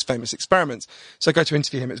loads of the most famous experiments. So I go to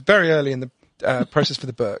interview him. It's very early in the process for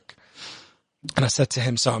the book. And I said to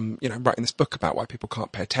him, so I'm, writing this book about why people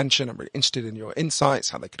can't pay attention. I'm really interested in your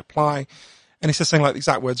insights, how they could apply. And he said something like, the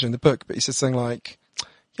exact words are in the book, but he said something like,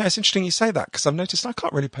 yeah, it's interesting you say that, because I've noticed I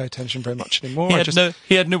can't really pay attention very much anymore.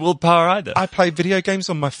 He had no willpower either. I play video games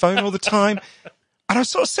on my phone all the time. And I was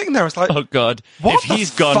sort of sitting there, I was like, oh God, what if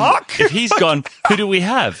he's gone, who do we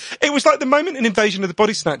have? It was like the moment in Invasion of the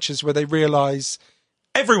Body Snatchers where they realise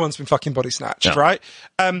everyone's been fucking body snatched, right?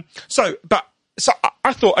 So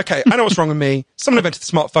I thought, okay, I know what's wrong with me. Someone invented the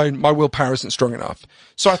smartphone. My willpower isn't strong enough.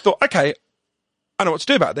 So I thought, okay, I know what to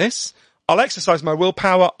do about this. I'll exercise my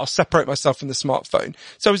willpower. I'll separate myself from the smartphone.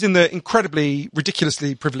 So I was in the incredibly,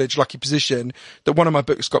 ridiculously privileged, lucky position that one of my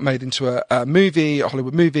books got made into a movie, a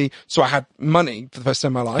Hollywood movie. So I had money for the first time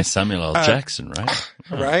in my life. Samuel L. Jackson, right?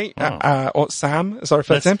 Right. Or Sam, as I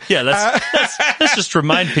refer to him. Yeah, let's just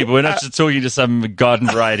remind people we're not just talking to some garden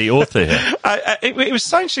variety author here. It was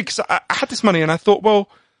so interesting because I had this money and I thought, well,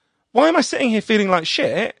 why am I sitting here feeling like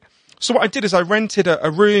shit? So what I did is I rented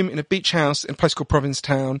a room in a beach house in a place called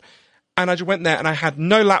Provincetown. And I just went there and I had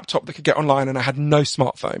no laptop that could get online and I had no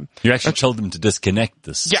smartphone. You actually told them to disconnect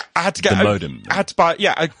this. Yeah, I had to get the modem. I had to buy,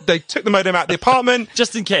 they took the modem out of the apartment.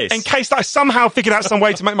 Just in case. In case I somehow figured out some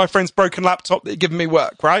way to make my friend's broken laptop that had given me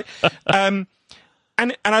work, right? And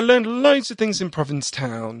I learned loads of things in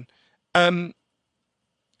Provincetown. I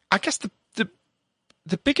guess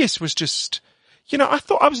the biggest was just, I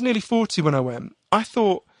thought I was nearly 40 when I went. I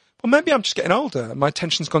thought, well, maybe I'm just getting older. My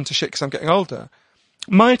attention's gone to shit because I'm getting older.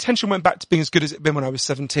 My attention went back to being as good as it had been when I was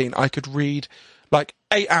 17. I could read like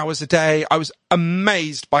 8 hours a day. I was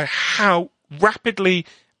amazed by how rapidly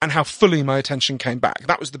and how fully my attention came back.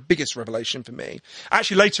 That was the biggest revelation for me. I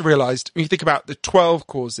actually later realized, when you think about the 12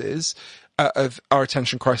 causes of our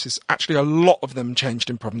attention crisis, actually a lot of them changed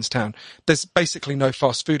in Provincetown. There's basically no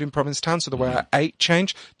fast food in Provincetown, so the way I ate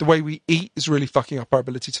changed. The way we eat is really fucking up our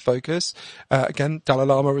ability to focus. Again, Dalai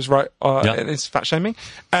Lama was right in his fat shaming.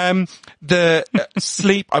 The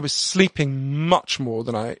sleep, I was sleeping much more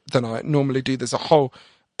than I normally do. There's a whole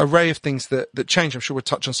array of things that change. I'm sure we'll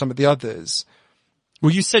touch on some of the others.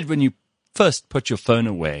 Well, you said when you first put your phone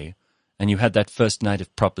away and you had that first night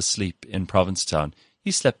of proper sleep in Provincetown,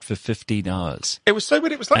 you slept for 15 hours. It was so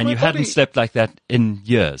weird. It was like and you hadn't slept like that in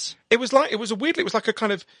years. It was like a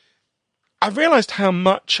kind of, I realized how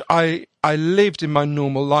much I lived in my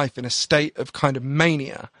normal life in a state of kind of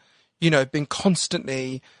mania, being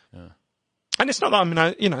constantly, and it's not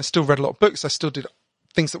that, I still read a lot of books. I still did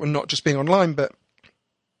things that were not just being online, but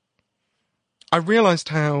I realized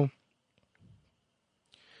how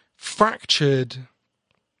fractured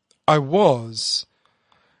I was.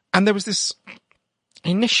 And there was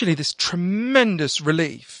initially this tremendous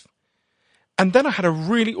relief. And then I had a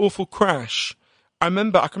really awful crash. I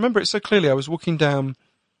can remember it so clearly. I was walking down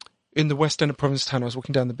in the west end of Provincetown. I was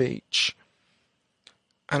walking down the beach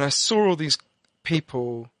and I saw all these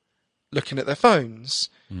people looking at their phones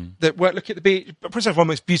that weren't looking at the beach. Provincetown is one of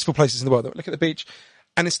the most beautiful places in the world. They would look at the beach.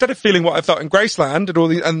 And instead of feeling what I felt in Graceland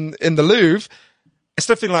and in the Louvre,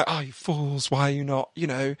 instead of feeling like, oh, you fools, why are you not,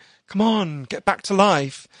 come on, get back to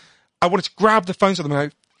life. I wanted to grab the phones with them and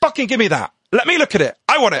go, fucking give me that. Let me look at it.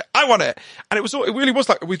 I want it. And it really was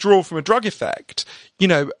like a withdrawal from a drug effect,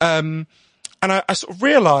 and I sort of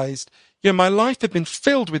realized, my life had been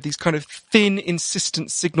filled with these kind of thin,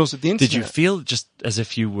 insistent signals of the internet. Did you feel just as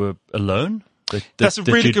if you were alone? That's a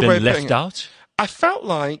really good way of putting it. Left out? I felt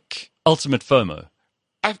like ultimate FOMO.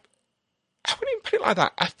 I wouldn't even put it like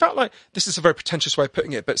that. I felt like, this is a very pretentious way of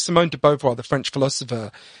putting it, but Simone de Beauvoir, the French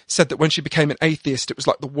philosopher, said that when she became an atheist, it was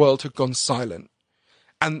like the world had gone silent.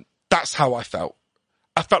 And that's how I felt.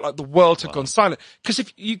 I felt like the world had gone silent.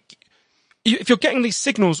 Because if you're getting these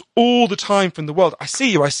signals all the time from the world, I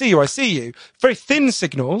see you, I see you, I see you, very thin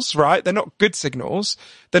signals, right? They're not good signals.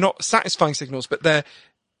 They're not satisfying signals, but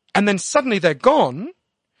and then suddenly they're gone.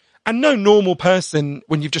 And no normal person,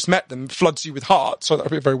 when you've just met them, floods you with hearts. So that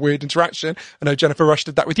would be a very weird interaction. I know Jennifer Rush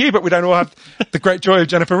did that with you, but we don't all have the great joy of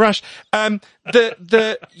Jennifer Rush. Sorry,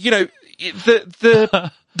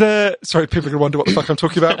 people are going to wonder what the fuck I'm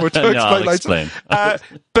talking about. We'll explain I'll later. explain.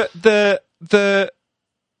 But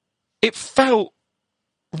it felt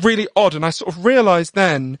really odd. And I sort of realized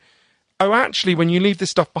then, oh, actually, when you leave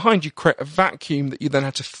this stuff behind, you create a vacuum that you then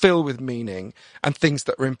had to fill with meaning and things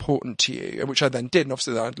that were important to you, which I then did. And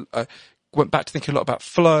obviously, I went back to thinking a lot about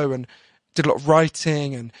flow and did a lot of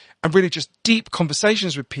writing and really just deep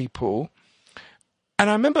conversations with people. And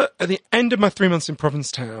I remember at the end of my 3 months in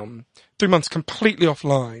Provincetown, 3 months completely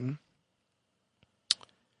offline,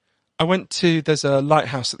 there's a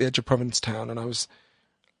lighthouse at the edge of Provincetown, and I was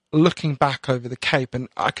looking back over the Cape and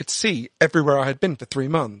I could see everywhere I had been for 3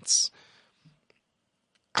 months.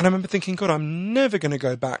 And I remember thinking, God, I'm never going to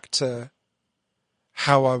go back to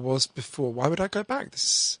how I was before. Why would I go back?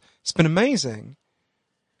 It's been amazing.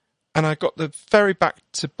 And I got the ferry back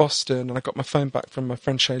to Boston and I got my phone back from my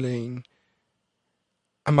friend Shailene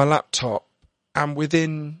and my laptop. And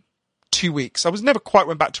within 2 weeks, I never quite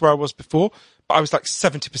went back to where I was before, but I was like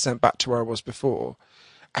 70% back to where I was before.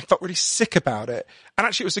 I felt really sick about it. And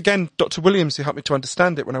actually, it was, again, Dr. Williams who helped me to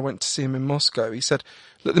understand it when I went to see him in Moscow. He said,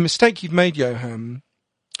 look, the mistake you've made, Johann,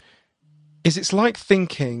 is it's like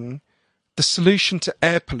thinking the solution to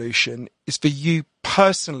air pollution is for you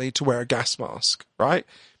personally to wear a gas mask, right?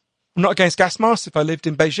 I'm not against gas masks. If I lived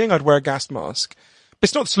in Beijing, I'd wear a gas mask. But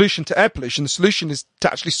it's not the solution to air pollution. The solution is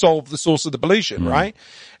to actually solve the source of the pollution, right?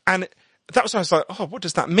 And that was when I was like, oh, what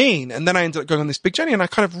does that mean? And then I ended up going on this big journey and I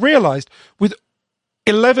kind of realized with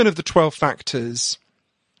 11 of the 12 factors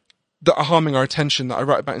that are harming our attention that I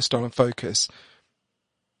write about in Stolen Focus,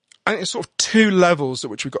 I think it's sort of two levels at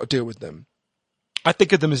which we've got to deal with them. I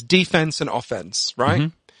think of them as defense and offense, right?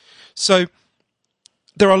 Mm-hmm. So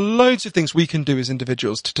there are loads of things we can do as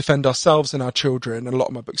individuals to defend ourselves and our children. And a lot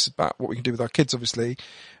of my books is about what we can do with our kids, obviously.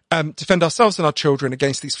 Defend ourselves and our children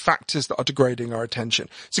against these factors that are degrading our attention.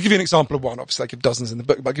 So to give you an example of one, obviously I give dozens in the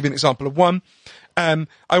book, but I'll give you an example of one. I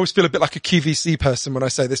always feel a bit like a QVC person when I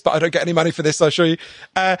say this, but I don't get any money for this, I'll show you.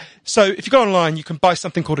 So if you go online, you can buy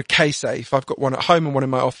something called a K-Safe. I've got one at home and one in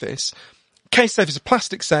my office. K-Safe is a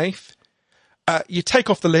plastic safe. You take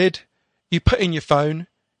off the lid, you put in your phone,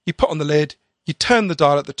 you put on the lid, you turn the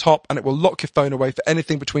dial at the top and it will lock your phone away for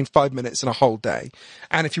anything between 5 minutes and a whole day.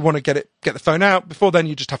 And if you want to get the phone out before then,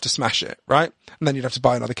 you just have to smash it, right? And then you'd have to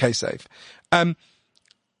buy another K-Safe.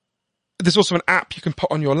 There's also an app you can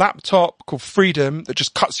put on your laptop called Freedom that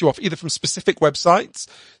just cuts you off either from specific websites.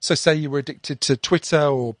 So say you were addicted to Twitter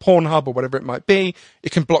or Pornhub or whatever it might be,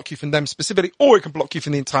 it can block you from them specifically, or it can block you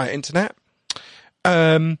from the entire internet.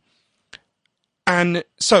 And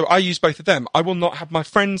so I use both of them. I will not have my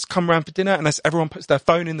friends come around for dinner unless everyone puts their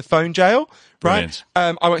phone in the phone jail, right?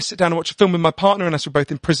 I won't sit down and watch a film with my partner unless we're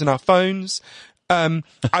both imprison our phones. I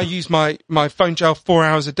use my phone jail 4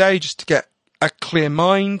 hours a day just to get a clear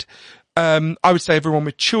mind. I would say everyone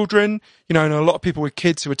with children, you know, and a lot of people with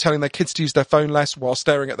kids who are telling their kids to use their phone less while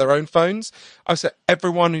staring at their own phones. I would say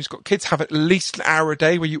everyone who's got kids have at least an hour a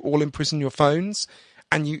day where you all imprison your phones.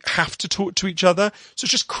 And you have to talk to each other. So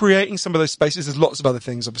it's just creating some of those spaces. There's lots of other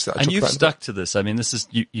things, obviously. And you've stuck to this. I mean, this is,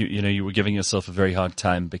 you know, you were giving yourself a very hard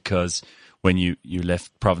time because when you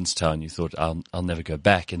left Provincetown, you thought, I'll never go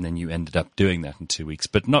back. And then you ended up doing that in 2 weeks,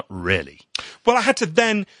 but not really. Well, I had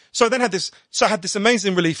this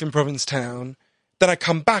amazing relief in Provincetown. Then I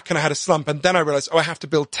come back and I had a slump and then I realized, I have to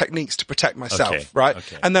build techniques to protect myself, right?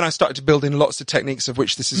 Okay. And then I started to build in lots of techniques of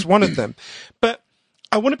which this is one of them. But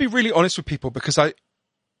I want to be really honest with people because I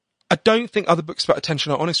don't think other books about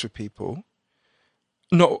attention are honest with people,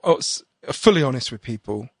 not fully honest with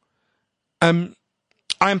people. I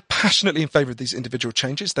am passionately in favour of these individual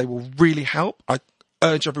changes. They will really help. I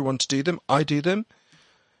urge everyone to do them. I do them.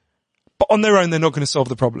 But on their own, they're not going to solve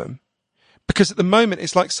the problem. Because at the moment,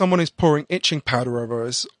 it's like someone is pouring itching powder over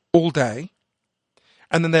us all day.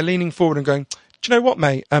 And then they're leaning forward and going, do you know what,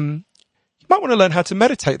 mate? You might want to learn how to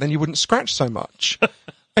meditate, then you wouldn't scratch so much. And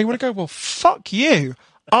you want to go, well, fuck you.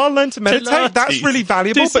 I'll learn to meditate. Pilates. That's really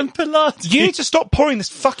valuable. Do some Pilates. You need to stop pouring this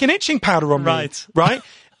fucking itching powder on me. Right?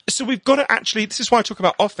 So we've got to actually, this is why I talk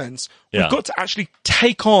about offense. We've got to actually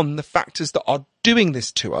take on the factors that are doing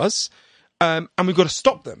this to us. And we've got to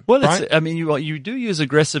stop them. Well, right? I mean, you do use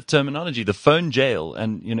aggressive terminology, the phone jail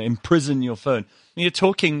and, you know, imprison your phone. You're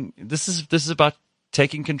talking, this is about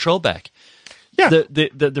taking control back. Yeah.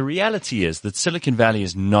 The reality is that Silicon Valley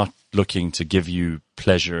is not looking to give you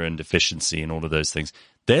pleasure and efficiency and all of those things.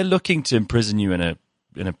 They're looking to imprison you in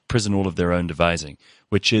a prison all of their own devising,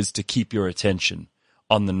 which is to keep your attention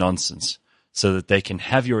on the nonsense so that they can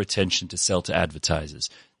have your attention to sell to advertisers.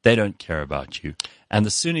 They don't care about you. And the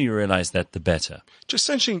sooner you realize that, the better. Just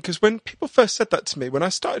essentially, because when people first said that to me, when I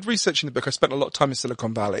started researching the book, I spent a lot of time in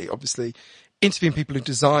Silicon Valley, obviously interviewing people who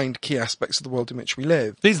designed key aspects of the world in which we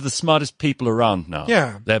live. These are the smartest people around now.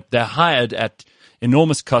 Yeah. They're hired at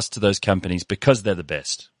enormous cost to those companies because they're the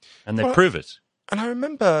best. And they prove it. And I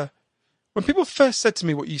remember when people first said to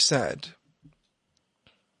me what you said,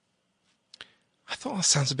 I thought that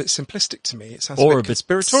sounds a bit simplistic to me. It sounds a bit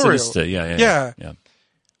conspiratorial. Sinister. Yeah.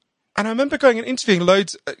 And I remember going and interviewing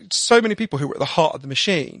so many people who were at the heart of the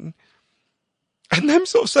machine, and them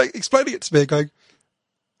sort of explaining it to me, going,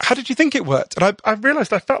 "How did you think it worked?" And I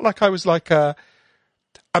realised I felt like I was like a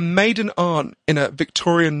maiden aunt in a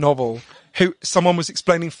Victorian novel who someone was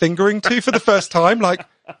explaining fingering to for the first time. Like,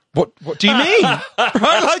 what do you mean? Right?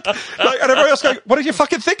 Like, and everyone else going, "What did you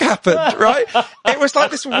fucking think happened?" Right? It was like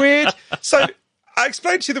this weird. So I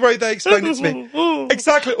explained to you the way they explained it to me.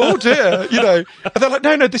 Exactly. Oh dear, And they're like,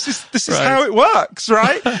 no, this is right. How it works,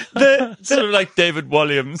 right? Sort of like David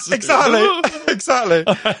Walliams. Exactly.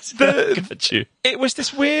 Got you. It was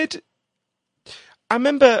this weird. I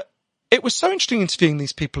remember it was so interesting interviewing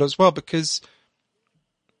these people as well because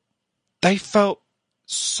they felt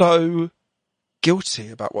so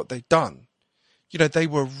guilty about what they'd done. They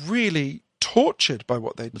were really tortured by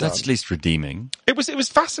what they'd done. That's at least redeeming. It was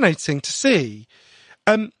fascinating to see.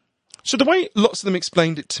 So the way lots of them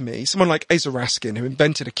explained it to me, someone like Asa Raskin, who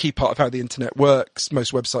invented a key part of how the internet works,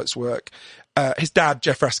 most websites work. His dad,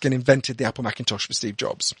 Jeff Raskin, invented the Apple Macintosh for Steve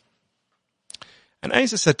Jobs. And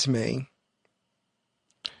Asa said to me,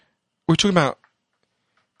 we were talking about,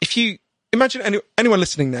 if you imagine anyone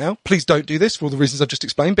listening now, please don't do this for all the reasons I've just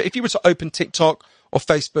explained, but if you were to open TikTok or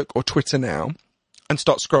Facebook or Twitter now and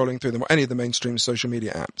start scrolling through them, or any of the mainstream social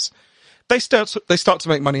media apps, they start to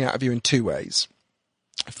make money out of you in two ways.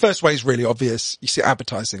 The first way is really obvious. You see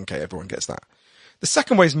advertising. Okay, everyone gets that. The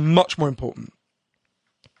second way is much more important.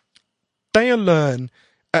 They learn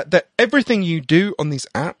that everything you do on these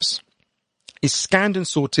apps is scanned and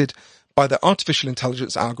sorted by the artificial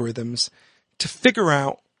intelligence algorithms to figure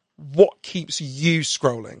out what keeps you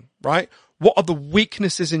scrolling, right? What are the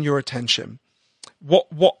weaknesses in your attention? What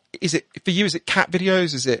is it for you? Is it cat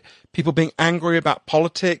videos? Is it people being angry about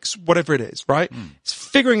politics? Whatever it is, right? It's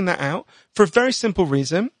figuring that out for a very simple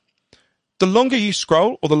reason. The longer you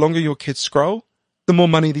scroll or the longer your kids scroll, the more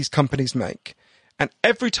money these companies make. And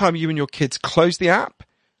every time you and your kids close the app,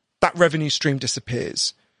 that revenue stream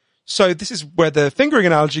disappears. So this is where the fingering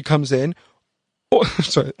analogy comes in.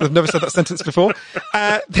 Sorry, I've never said that sentence before.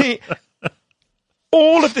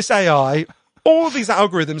 All of this AI, all of these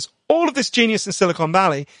algorithms, all of this genius in Silicon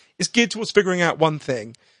Valley is geared towards figuring out one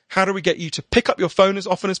thing. How do we get you to pick up your phone as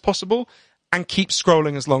often as possible and keep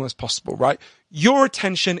scrolling as long as possible, right? Your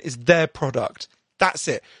attention is their product. That's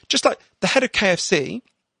it. Just like the head of KFC,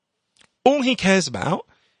 all he cares about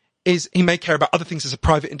is, he may care about other things as a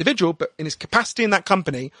private individual, but in his capacity in that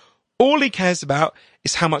company, all he cares about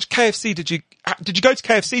is how much KFC did you go to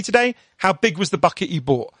KFC today? How big was the bucket you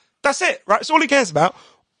bought? That's it, right? That's all he cares about.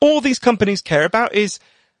 All these companies care about is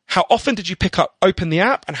how often did you open the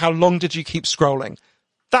app, and how long did you keep scrolling?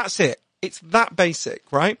 That's it. It's that basic,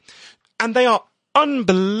 right? And they are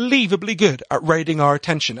unbelievably good at raiding our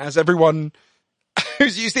attention, as everyone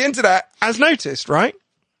who's used the internet has noticed, right?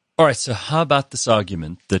 All right, so how about this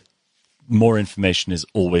argument that more information is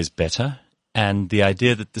always better, and the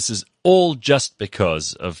idea that this is all just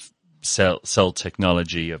because of cell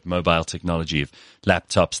technology, of mobile technology, of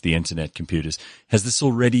laptops, the internet, computers? Has this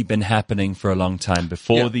already been happening for a long time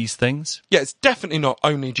before these things? Yeah, it's definitely not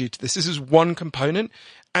only due to this. This is one component,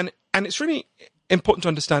 and it's really important to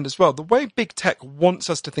understand as well, the way big tech wants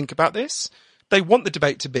us to think about this, they want the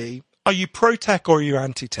debate to be, are you pro-tech or are you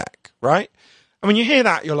anti-tech, right? And when you hear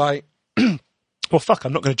that, you're like, well, fuck,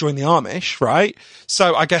 I'm not going to join the Amish, right?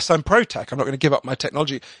 So I guess I'm pro-tech. I'm not going to give up my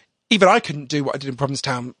technology. Even I couldn't do what I did in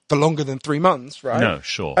Provincetown for longer than 3 months, right? No,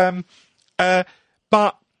 sure. But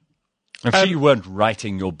I'm sure you weren't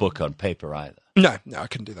writing your book on paper either. No, I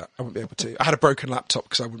couldn't do that. I wouldn't be able to. I had a broken laptop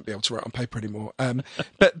because I wouldn't be able to write on paper anymore.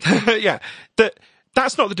 But yeah,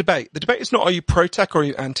 that's not the debate. The debate is not, are you pro-tech or are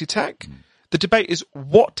you anti-tech? The debate is,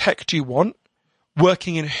 what tech do you want,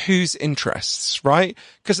 working in whose interests, right?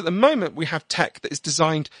 Because at the moment we have tech that is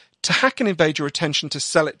designed to hack and invade your attention to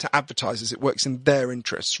sell it to advertisers. It works in their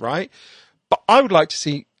interests, right? But I would like to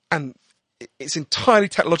see, and it's entirely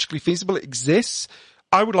technologically feasible, it exists,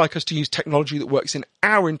 I would like us to use technology that works in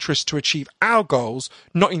our interest to achieve our goals,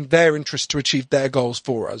 not in their interest to achieve their goals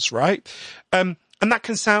for us, right? And that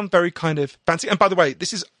can sound very kind of fancy. And by the way,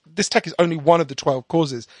 this tech is only one of the 12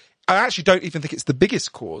 causes. I actually don't even think it's the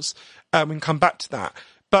biggest cause. We can come back to that.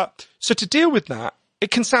 But so to deal with that,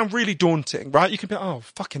 it can sound really daunting, right? You can be, oh,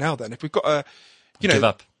 fucking hell then. If we've got a, Give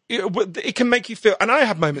up. It can make you feel, and I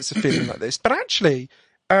have moments of feeling like this, but actually,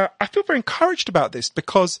 I feel very encouraged about this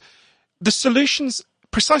because the solutions,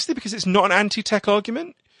 precisely because it's not an anti-tech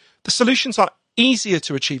argument, the solutions are easier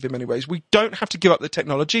to achieve in many ways. We don't have to give up the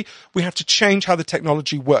technology. We have to change how the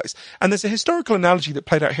technology works. And there's a historical analogy that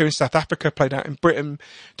played out here in South Africa, played out in Britain,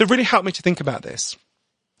 that really helped me to think about this.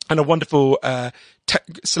 And a wonderful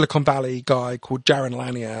Silicon Valley guy called Jaron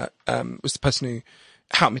Lanier was the person who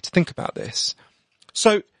helped me to think about this.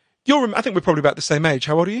 So I think we're probably about the same age.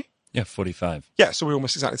 How old are you? Yeah, 45. Yeah, so we're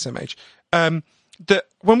almost exactly the same age. That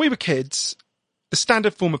when we were kids, the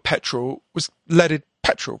standard form of petrol was leaded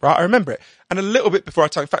petrol, right? I remember it. And a little bit before our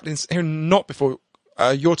time, in fact, not before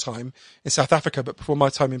your time in South Africa, but before my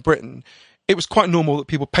time in Britain, it was quite normal that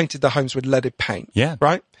people painted their homes with leaded paint. Yeah.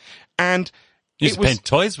 Right? And You used to paint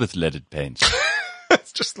toys with leaded paint.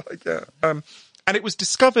 It's just like, yeah. And it was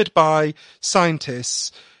discovered by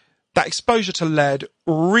scientists that exposure to lead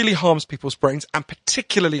really harms people's brains and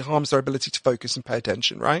particularly harms their ability to focus and pay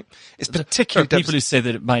attention, right? It's particularly There are people who say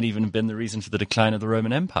that it might even have been the reason for the decline of the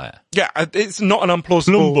Roman Empire. Yeah, it's not an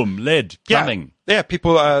unplausible... Plumbum, lead, plumbing. Yeah,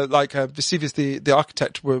 people like Vesuvius, the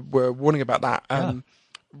architect, were warning about that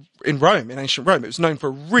in Rome, in ancient Rome. It was known for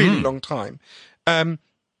a really long time. And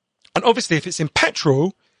obviously, if it's in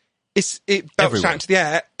petrol, it belched out into the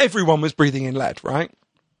air. Everyone was breathing in lead, right?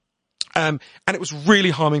 And it was really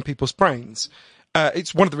harming people's brains.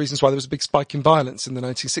 It's one of the reasons why there was a big spike in violence in the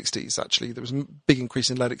 1960s, actually. There was a big increase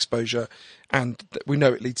in lead exposure, and we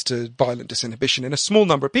know it leads to violent disinhibition in a small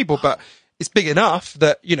number of people, but it's big enough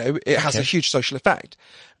that, it has a huge social effect.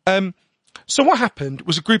 So what happened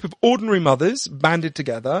was a group of ordinary mothers banded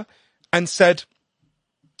together and said,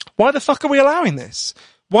 why the fuck are we allowing this?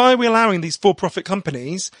 Why are we allowing these for-profit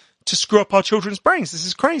companies to screw up our children's brains? This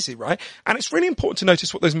is crazy, right? And it's really important to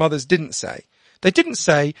notice what those mothers didn't say. They didn't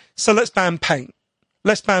say, so let's ban paint.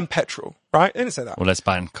 Let's ban petrol, right? They didn't say that. Well, let's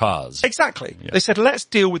ban cars. Exactly. Yeah. They said, let's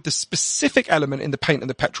deal with the specific element in the paint and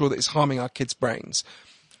the petrol that is harming our kids' brains.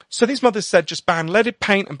 So these mothers said, just ban leaded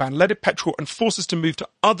paint and ban leaded petrol and force us to move to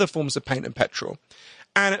other forms of paint and petrol.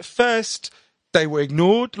 And at first, they were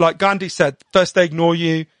ignored. Like Gandhi said, first they ignore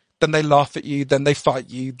you, then they laugh at you, then they fight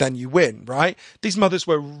you, then you win, right? These mothers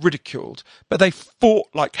were ridiculed, but they fought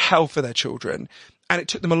like hell for their children. And it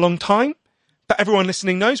took them a long time. But everyone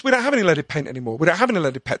listening knows we don't have any leaded paint anymore. We don't have any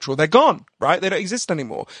leaded petrol. They're gone, right? They don't exist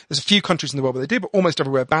anymore. There's a few countries in the world where they do, but almost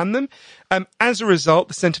everywhere ban them. As a result,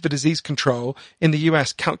 the Centre for Disease Control in the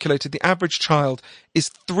US calculated the average child is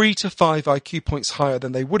 3 to 5 IQ points higher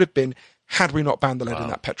than they would have been had we not banned the lead in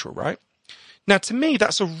that petrol, right? Now, to me,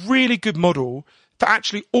 that's a really good model for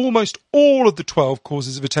actually almost all of the 12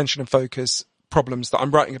 causes of attention and focus problems that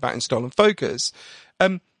I'm writing about in Stolen Focus.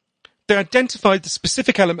 They identified the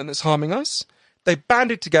specific element that's harming us. They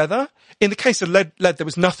banded together. In the case of lead, there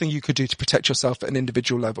was nothing you could do to protect yourself at an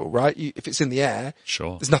individual level, right? If it's in the air,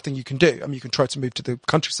 sure, there's nothing you can do. I mean, you can try to move to the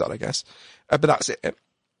countryside, I guess, but that's it.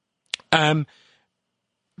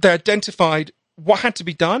 They identified what had to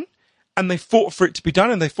be done, and they fought for it to be done,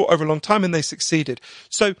 and they fought over a long time, and they succeeded.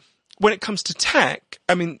 So when it comes to tech,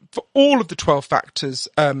 I mean, for all of the 12 factors,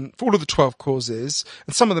 for all of the 12 causes,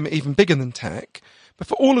 and some of them are even bigger than tech, but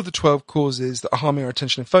for all of the 12 causes that are harming our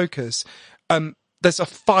attention and focus, there's a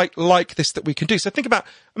fight like this that we can do. So think about, I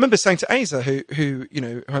remember saying to Asa, who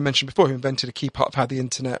I mentioned before, who invented a key part of how the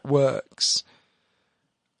internet works.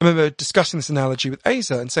 I remember discussing this analogy with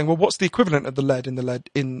Asa and saying, well, what's the equivalent of the lead in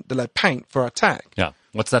the lead paint for our tech? Yeah.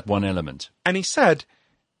 What's that one element? And he said,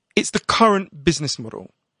 it's the current business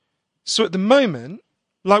model. So at the moment,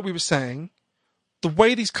 like we were saying, the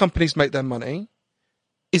way these companies make their money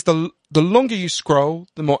is the longer you scroll,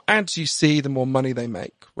 the more ads you see, the more money they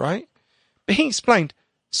make, right? But he explained,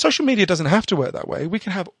 social media doesn't have to work that way. We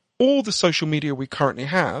can have all the social media we currently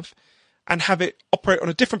have and have it operate on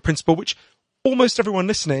a different principle, which almost everyone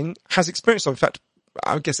listening has experience of. In fact,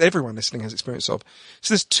 I guess everyone listening has experience of.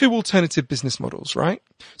 So there's two alternative business models, right?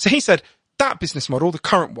 So he said that business model, the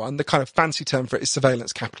current one, the kind of fancy term for it is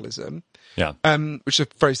surveillance capitalism. Yeah. Which is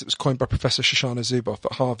a phrase that was coined by Professor Shoshana Zuboff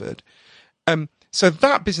at Harvard. So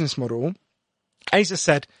that business model, Asa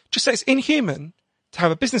said, just say it's inhuman to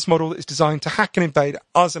have a business model that is designed to hack and invade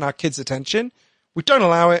us and our kids' attention. We don't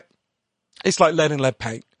allow it. It's like lead and lead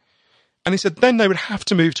paint. And he said then they would have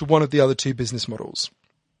to move to one of the other two business models.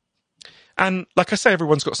 And like I say,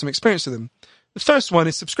 everyone's got some experience with them. The first one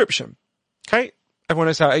is subscription. Okay. Everyone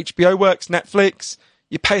knows how HBO works, Netflix.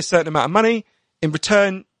 You pay a certain amount of money. In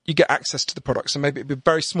return, you get access to the product. So maybe it'd be a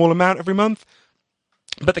very small amount every month.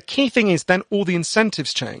 But the key thing is then all the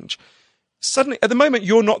incentives change. Suddenly, at the moment,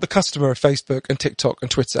 you're not the customer of Facebook and TikTok and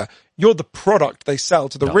Twitter. You're the product they sell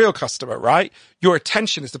to the real customer, right? Your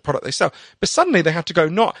attention is the product they sell. But suddenly they have to go,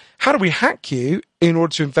 not, how do we hack you in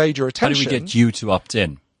order to invade your attention? How do we get you to opt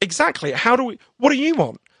in? Exactly. What do you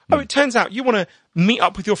want? Oh, it turns out you want to meet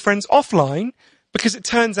up with your friends offline because it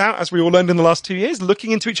turns out, as we all learned in the last 2 years,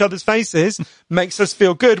 looking into each other's faces makes us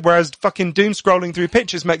feel good, whereas fucking doom scrolling through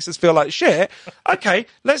pictures makes us feel like shit. Okay,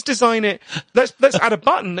 let's design it. Let's add a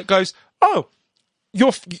button that goes, oh,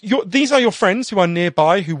 these are your friends who are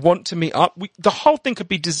nearby who want to meet up. The whole thing could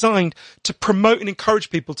be designed to promote and encourage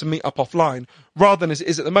people to meet up offline rather than as it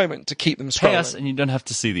is at the moment to keep them scrolling. Pay us and you don't have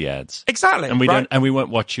to see the ads. Exactly. And we won't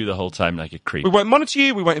watch you the whole time like a creep. We won't monitor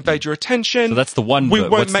you. We won't invade your attention. So that's the one. We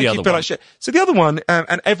won't What's make the you other feel one? like shit. So the other one,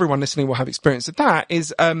 and everyone listening will have experience of that,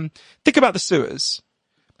 is think about the sewers.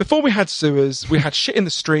 Before we had sewers, we had shit in the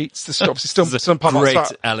streets. This is obviously still some part of great our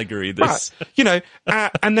start. allegory. This, right.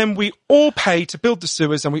 And then we all pay to build the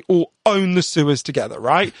sewers, and we all own the sewers together,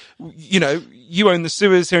 right? You own the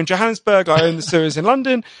sewers here in Johannesburg. I own the sewers in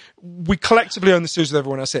London. We collectively own the sewers with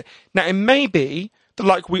everyone else here. Now, it may be that,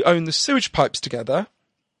 like, we own the sewage pipes together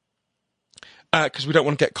because we don't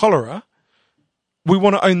want to get cholera. We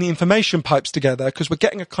want to own the information pipes together because we're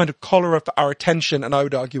getting a kind of cholera for our attention and I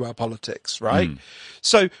would argue our politics, right?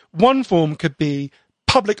 So one form could be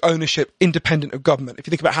public ownership independent of government. If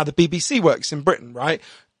you think about how the BBC works in Britain, right?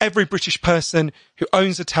 Every British person who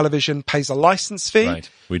owns a television pays a license fee. Right.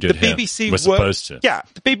 We do it here. BBC We're supposed to. Yeah.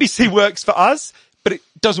 The BBC works for us, but it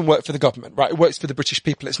doesn't work for the government, right? It works for the British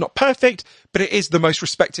people. It's not perfect, but it is the most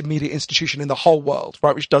respected media institution in the whole world,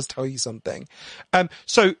 right? Which does tell you something.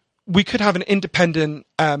 So we could have an independent,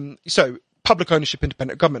 public ownership,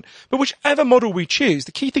 independent government. But whichever model we choose,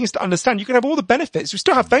 the key thing is to understand you can have all the benefits. You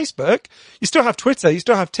still have Facebook, you still have Twitter, you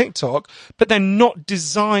still have TikTok, but they're not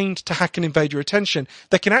designed to hack and invade your attention.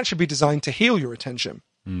 They can actually be designed to heal your attention.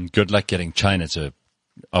 Good luck getting China to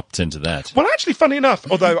opt into that. Well, actually, funny enough,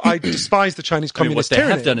 although I despise the Chinese communist what they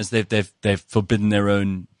tyranny. have done is they've forbidden their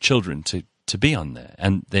own children to be on there,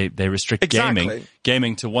 and they restrict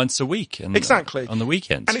gaming to once a week and on the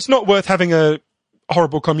weekends. And it's not worth having a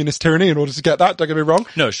horrible communist tyranny in order to get that, don't get me wrong.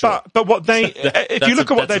 No, sure. But what they if you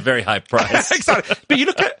look at what they a very high price. Exactly. But you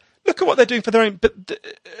look at what they're doing for their own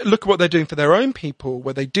look at what they're doing for their own people,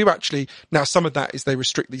 where they do actually, now some of that is they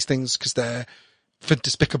restrict these things because they're for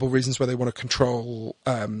despicable reasons where they want to control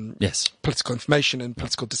political information and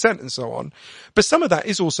political dissent and so on. But some of that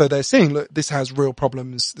is also they're seeing, look, this has real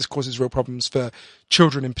problems, this causes real problems for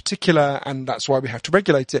children in particular, and that's why we have to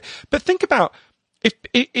regulate it. But think about,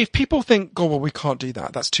 if people think, oh, well, we can't do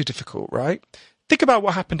that, that's too difficult, right? Think about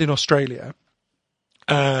what happened in Australia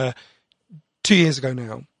 2 years ago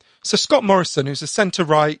now. So Scott Morrison, who's a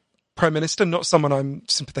centre-right Prime Minister, not someone I'm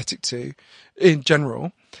sympathetic to in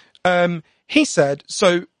general, he said,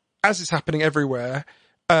 so as is happening everywhere,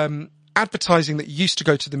 advertising that used to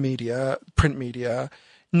go to the media, print media,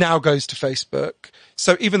 now goes to Facebook.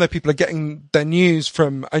 So even though people are getting their news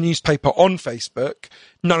from a newspaper on Facebook,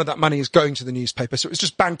 none of that money is going to the newspaper. So it's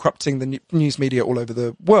just bankrupting the news media all over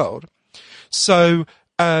the world. So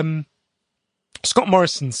Scott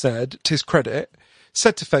Morrison said, to his credit,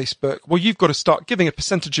 said to Facebook, well, you've got to start giving a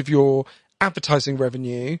percentage of your advertising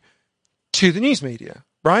revenue to the news media.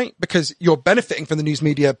 Right? Because you're benefiting from the news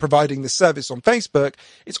media providing the service on Facebook.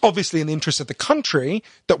 It's obviously in the interest of the country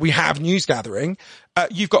that we have news gathering.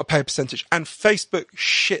 You've got to pay a percentage. And Facebook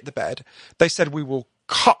shit the bed. They said we will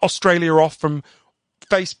cut Australia off from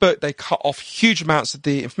Facebook. They cut off huge amounts of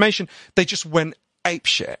the information. They just went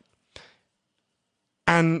apeshit.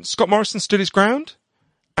 And Scott Morrison stood his ground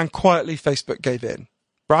and quietly Facebook gave in.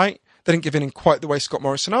 Right? They didn't give in quite the way Scott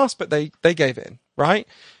Morrison asked, but they gave in. Right?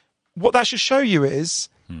 What that should show you is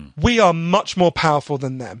we are much more powerful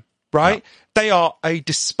than them, right? Yeah. They are a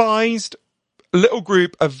despised little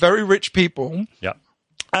group of very rich people. Yeah.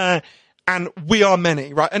 And we are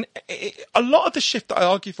many, right? And a lot of the shift that I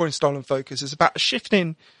argue for in Stolen Focus is about a shift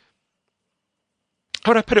in,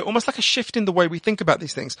 how would I put it? Almost like a shift in the way we think about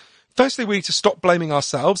these things. Firstly, we need to stop blaming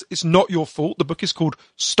ourselves. It's not your fault. The book is called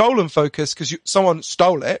Stolen Focus because someone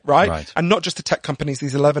stole it, right? And not just the tech companies,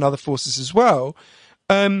 these 11 other forces as well.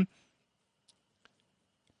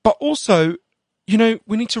 But also,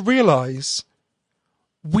 we need to realize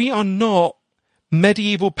we are not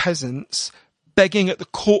medieval peasants begging at the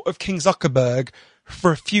court of King Zuckerberg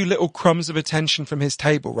for a few little crumbs of attention from his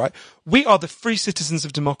table, right? We are the free citizens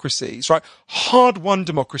of democracies, right? Hard-won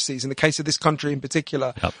democracies, in the case of this country in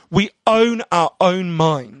particular. Yep. We own our own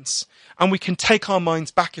minds, and we can take our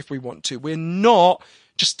minds back if we want to. We're not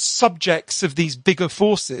just subjects of these bigger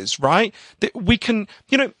forces, right? That we can,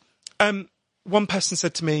 one person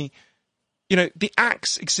said to me, the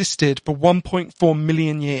axe existed for 1.4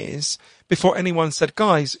 million years before anyone said,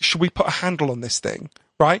 guys, should we put a handle on this thing,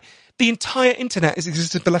 right? The entire internet has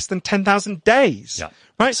existed for less than 10,000 days, yeah,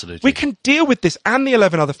 right? Absolutely. We can deal with this and the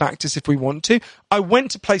 11 other factors if we want to. I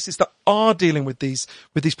went to places that are dealing with these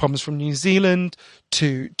problems, from New Zealand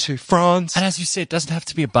to France. And as you said, it doesn't have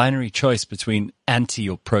to be a binary choice between anti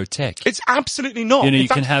or pro-tech. It's absolutely not. You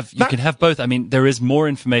can have both. I mean, there is more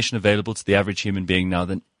information available to the average human being now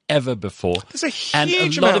than ever before. There's a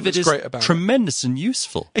huge and a lot amount of it is great about tremendous and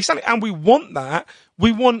useful. Exactly. And we want that.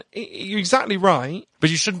 You're exactly right. But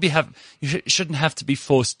you shouldn't have to be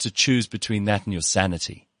forced to choose between that and your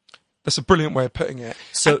sanity. That's a brilliant way of putting it.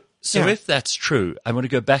 So if that's true, I want to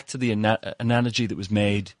go back to the analogy that was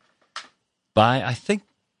made by, I think,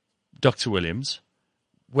 Dr. Williams,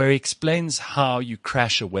 where he explains how you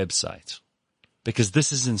crash a website. Because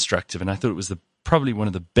this is instructive, and I thought it was probably one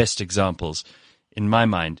of the best examples in my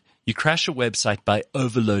mind. You crash a website by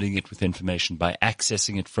overloading it with information, by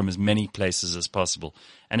accessing it from as many places as possible,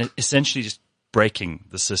 and essentially just breaking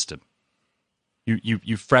the system.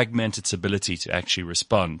 You fragment its ability to actually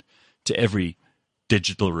respond to every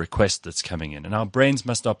digital request that's coming in. And our brains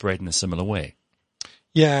must operate in a similar way.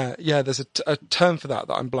 Yeah, there's a term for that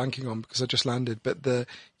I'm blanking on because I just landed. But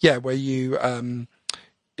where you, for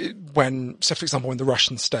example, when the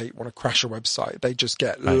Russian state want to crash a website, they just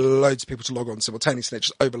get loads of people to log on simultaneously. It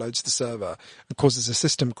just overloads the server and causes a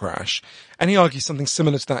system crash. And he argues something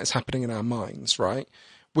similar to that is happening in our minds, right?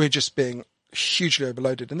 We're just being hugely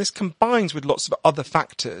overloaded. And this combines with lots of other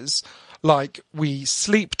factors, like we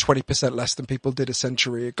sleep 20% less than people did a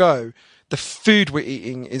century ago. The food we're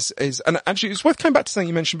eating is, and actually it's worth coming back to something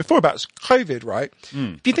you mentioned before about COVID, right?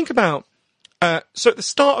 If you think about, so at the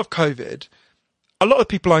start of COVID, a lot of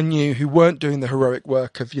people I knew who weren't doing the heroic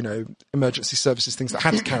work of, emergency services, things that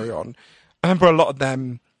had to carry on. I remember a lot of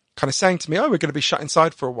them kind of saying to me, we're going to be shut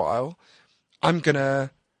inside for a while. I'm going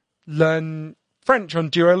to learn French on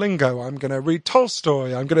Duolingo. I'm going to read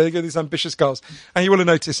Tolstoy. I'm going to get these ambitious goals. And you will have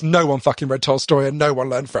noticed no one fucking read Tolstoy and no one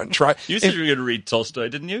learned French, right? You said you were going to read Tolstoy,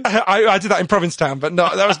 didn't you? I did that in Provincetown, but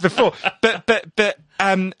no, that was before. But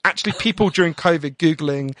actually people during COVID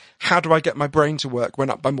Googling, how do I get my brain to work, went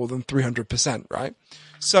up by more than 300%, right?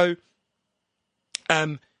 So,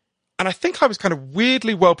 and I think I was kind of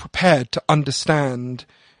weirdly well prepared to understand,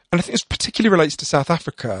 and I think this particularly relates to South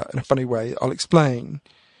Africa in a funny way. I'll explain.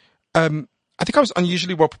 I think I was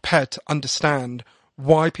unusually well prepared to understand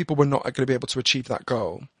why people were not going to be able to achieve that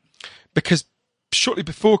goal. Because shortly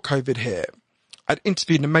before COVID hit, I'd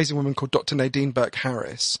interviewed an amazing woman called Dr. Nadine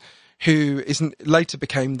Burke-Harris, who later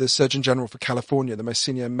became the Surgeon General for California, the most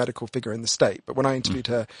senior medical figure in the state. But when I interviewed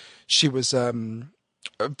her, she was a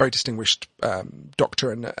very distinguished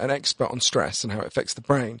doctor and an expert on stress and how it affects the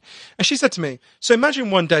brain. And she said to me, so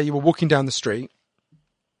imagine one day you were walking down the street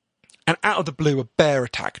and out of the blue a bear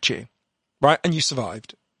attacked you. Right? And you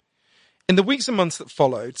survived. In the weeks and months that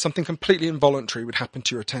followed, something completely involuntary would happen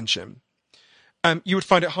to your attention. You would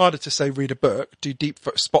find it harder to, say, read a book, do deep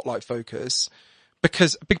spotlight focus,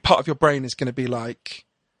 because a big part of your brain is going to be like,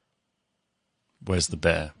 where's the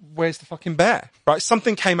bear? Where's the fucking bear? Right?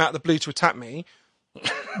 Something came out of the blue to attack me.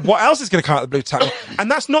 What else is going to come out of the blue to attack me? And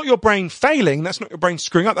that's not your brain failing. That's not your brain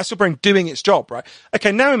screwing up. That's your brain doing its job, right?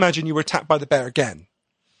 Okay, now imagine you were attacked by the bear again.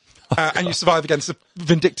 And you survive against a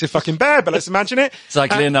vindictive fucking bear, but let's imagine it. It's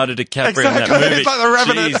like Leonardo DiCaprio exactly, in that movie. It's like The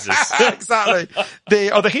Revenant. Jesus.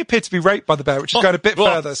 Exactly. He appeared to be raped by the bear, which is going a bit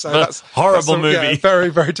further. So that's horrible movie. Yeah, very,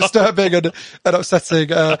 very disturbing and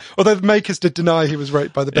upsetting. Although the makers did deny he was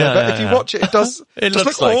raped by the bear. But if you watch it, it does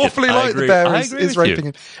look awfully like the bear is raping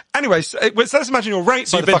him. Anyway, so let's imagine you're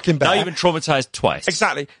raped by the fucking bear. Now you've been traumatized twice.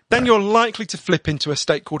 Exactly. Then you're likely to flip into a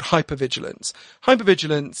state called hypervigilance.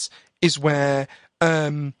 Hypervigilance is where,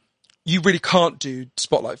 you really can't do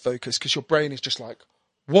spotlight focus because your brain is just like,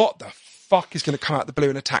 what the fuck is going to come out the blue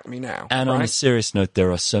and attack me now? And on a serious note,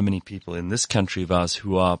 there are so many people in this country of ours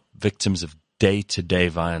who are victims of day-to-day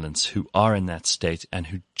violence, who are in that state and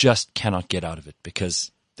who just cannot get out of it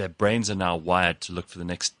because their brains are now wired to look for the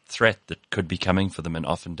next threat that could be coming for them and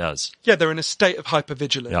often does. Yeah, they're in a state of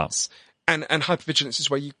hypervigilance. Yeah. And hypervigilance is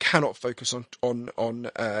where you cannot focus on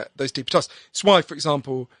those deeper tasks. It's why, for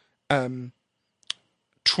example,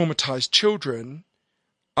 traumatized children,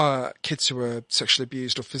 kids who are sexually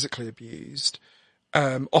abused or physically abused,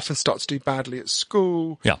 often start to do badly at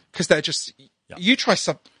school. Yeah. Because they're just, you try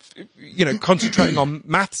concentrating on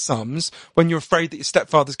math sums when you're afraid that your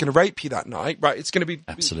stepfather's going to rape you that night, right? It's going to be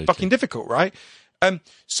Absolutely. fucking difficult, right?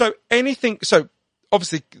 So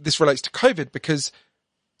obviously this relates to COVID because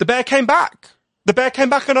the bear came back. The bear came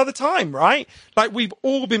back another time, right? Like we've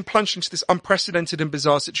all been plunged into this unprecedented and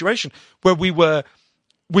bizarre situation where we were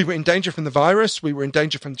in danger from the virus. We were in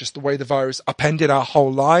danger from just the way the virus upended our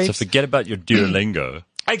whole lives. So forget about your Duolingo.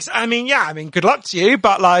 Good luck to you,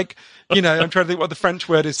 but like, I'm trying to think what the French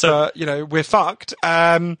word is for, we're fucked.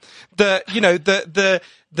 The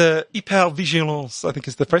hypervigilance, I think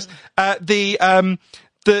is the phrase.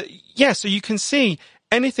 So you can see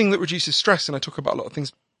anything that reduces stress, and I talk about a lot of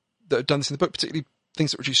things that have done this in the book, particularly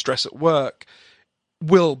things that reduce stress at work,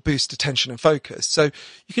 will boost attention and focus. So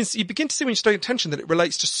you begin to see when you study attention that it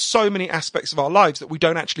relates to so many aspects of our lives that we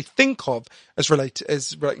don't actually think of as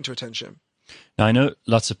relating to attention. Now, I know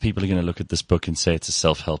lots of people are going to look at this book and say it's a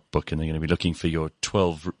self-help book, and they're going to be looking for your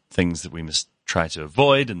 12 things that we must try to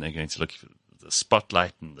avoid, and they're going to look for the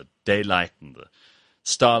spotlight and the daylight and the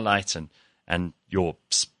starlight and your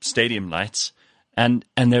stadium lights. And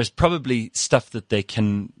there's probably stuff that they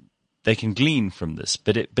can glean from this,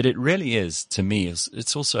 but it really is, to me,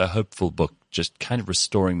 it's also a hopeful book, just kind of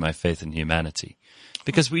restoring my faith in humanity,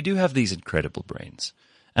 because we do have these incredible brains,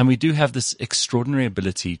 and we do have this extraordinary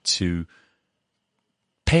ability to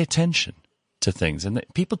pay attention to things. And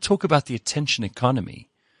people talk about the attention economy,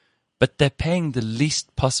 but they're paying the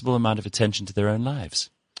least possible amount of attention to their own lives.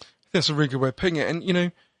 That's a really good way of putting it.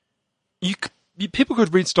 And people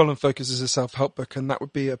could read Stolen Focus as a self-help book, and that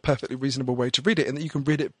would be a perfectly reasonable way to read it, and that you can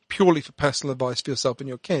read it purely for personal advice for yourself and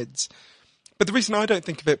your kids. But the reason I don't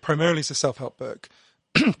think of it primarily as a self-help book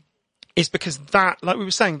is because that, like we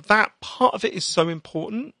were saying, that part of it is so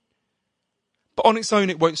important, but on its own,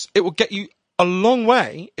 it will get you a long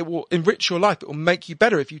way. It will enrich your life. It will make you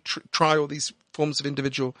better if you try all these forms of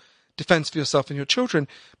individual defense for yourself and your children.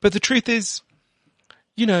 But the truth is,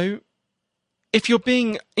 if you're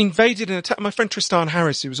being invaded and attacked, my friend Tristan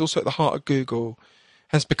Harris, who was also at the heart of Google,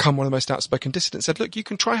 has become one of the most outspoken dissidents, said, look, you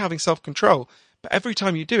can try having self-control, but every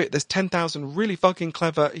time you do it, there's 10,000 really fucking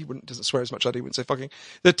clever, doesn't swear as much as he wouldn't say fucking,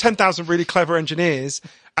 there are 10,000 really clever engineers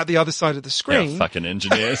at the other side of the screen. They are fucking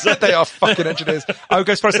engineers. They are fucking engineers. I would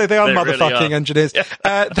go as far as to say they are motherfucking really are. Engineers. They're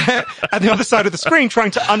at the other side of the screen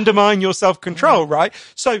trying to undermine your self-control, right?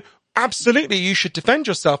 So absolutely you should defend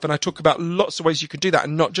yourself, and I talk about lots of ways you can do that,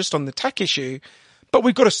 and not just on the tech issue. But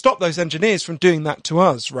we've got to stop those engineers from doing that to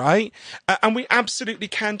us, right? And we absolutely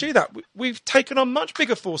can do that. We've taken on much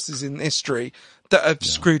bigger forces in history that have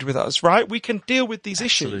screwed with us, right? We can deal with these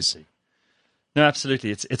issues. No, absolutely.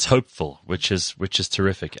 It's hopeful, which is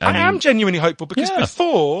terrific. I am genuinely hopeful because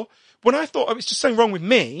before, when I thought it's just something wrong with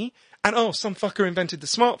me, and some fucker invented the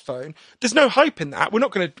smartphone, there's no hope in that. We're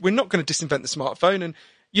not going to disinvent the smartphone. And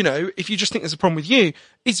if you just think there's a problem with you,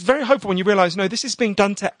 it's very hopeful when you realise, no, this is being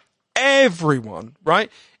done to everyone, right?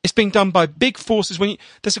 It's being done by big forces.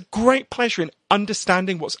 There's a great pleasure in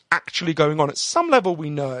understanding what's actually going on. At some level, we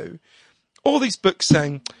know all these books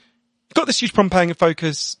saying, you've got this huge problem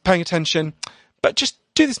paying attention, but just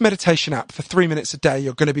do this meditation app for 3 minutes a day.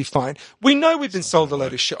 You're going to be fine. We know we've been sold a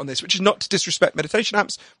load of shit on this, which is not to disrespect meditation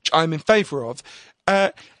apps, which I'm in favour of.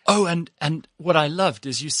 And what I loved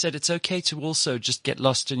is you said it's okay to also just get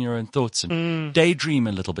lost in your own thoughts and daydream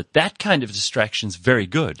a little bit. That kind of distraction is very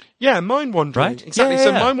good. Yeah, mind wandering. Right? Exactly. Yeah.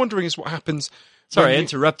 So mind wandering is what happens. Sorry, I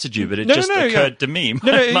interrupted you, but it occurred to me.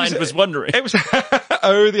 My mind was wandering. It was,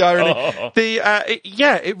 the irony.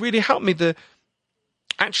 It really helped me.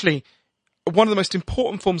 Actually, one of the most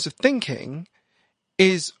important forms of thinking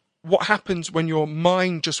is what happens when your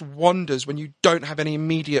mind just wanders when you don't have any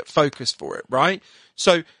immediate focus for it, right?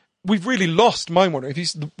 So we've really lost mind wandering. If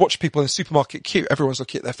you watch people in a supermarket queue, everyone's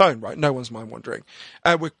looking at their phone, right? No one's mind wandering.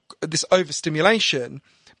 This overstimulation,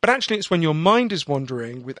 but actually it's when your mind is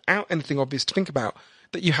wandering without anything obvious to think about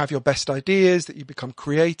that you have your best ideas, that you become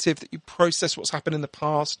creative, that you process what's happened in the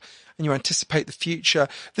past and you anticipate the future.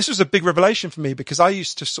 This was a big revelation for me because I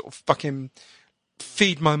used to sort of fucking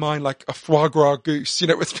feed my mind like a foie gras goose,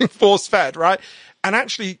 it's being force fed, right? And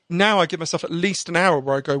actually now I give myself at least an hour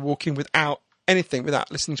where I go walking without anything,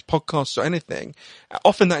 without listening to podcasts or anything.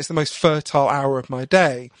 Often that is the most fertile hour of my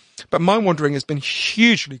day. But mind wandering has been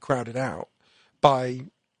hugely crowded out by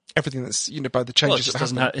everything that's, by the changes that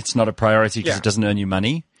happen. It's not a priority because it doesn't earn you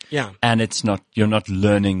money. Yeah. And you're not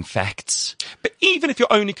learning facts. But even if your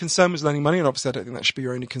only concern was learning money, and obviously I don't think that should be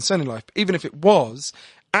your only concern in life, but even if it was,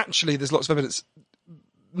 actually there's lots of evidence.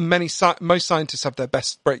 Most scientists have their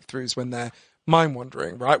best breakthroughs when they're mind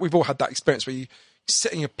wandering, right? We've all had that experience where you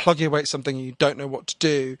sitting, you're plugging away at something and you don't know what to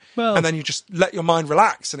do. Well, and then you just let your mind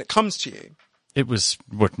relax and it comes to you. It was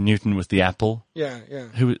what Newton with the apple. Yeah.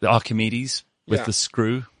 Archimedes with the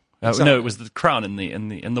screw. Exactly. No, it was the crown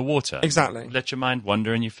in the water. Exactly. You let your mind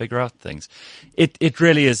wander and you figure out things. It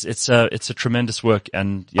really is. It's a tremendous work,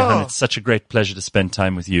 and Johann, it's such a great pleasure to spend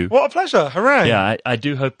time with you. What a pleasure! Hooray! Yeah, I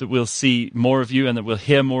do hope that we'll see more of you and that we'll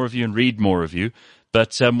hear more of you and read more of you.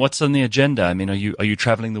 But what's on the agenda? I mean, are you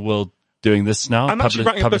traveling the world doing this now? I'm actually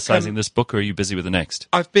writing a book, publicizing this book, or are you busy with the next?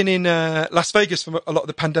 I've been in Las Vegas for a lot of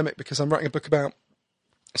the pandemic because I'm writing a book about.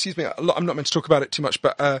 Excuse me, I'm not meant to talk about it too much,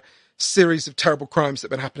 but. Series of terrible crimes that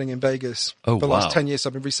have been happening in Vegas for the last 10 years. So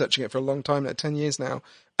I've been researching it for a long time, 10 years now.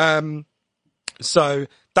 So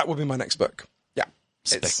that will be my next book. Yeah.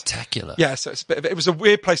 Spectacular. So it was a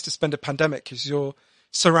weird place to spend a pandemic because you're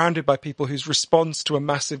surrounded by people whose response to a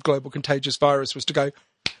massive global contagious virus was to go,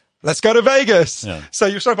 let's go to Vegas. Yeah. So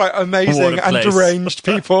you're surrounded by amazing and deranged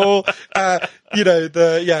people. And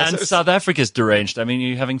South Africa's deranged. I mean, are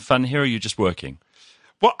you having fun here or are you just working?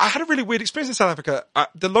 Well, I had a really weird experience in South Africa.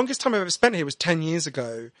 The longest time I've ever spent here was 10 years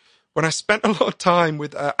ago when I spent a lot of time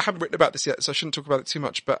with, I haven't written about this yet, so I shouldn't talk about it too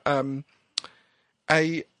much, but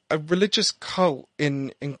a religious cult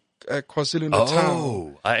in KwaZulu-Natal.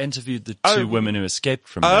 Oh, I interviewed the two women who escaped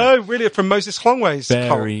from there. Oh, really? From Moses Hlongwe's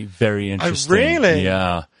cult? Very, very interesting. Oh, really?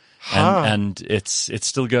 Yeah. And it's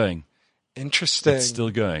still going. Interesting. It's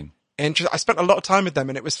still going. I spent a lot of time with them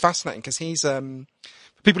and it was fascinating because he's,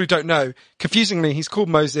 people who don't know, confusingly, he's called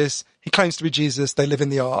Moses. He claims to be Jesus. They live in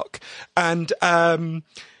the ark. And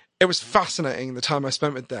it was fascinating the time I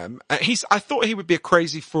spent with them. I thought he would be a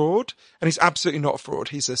crazy fraud, and he's absolutely not a fraud.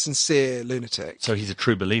 He's a sincere lunatic. So he's a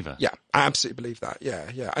true believer? Yeah, I absolutely believe that.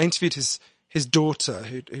 Yeah. I interviewed his daughter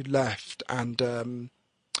who left, and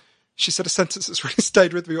she said a sentence that's really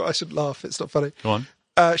stayed with me. I should laugh. It's not funny. Go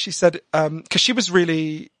on. She said, because she was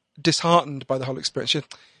really disheartened by the whole experience. She said,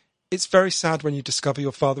 it's very sad when you discover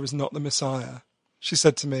your father is not the Messiah, she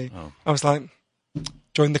said to me. Oh. I was like,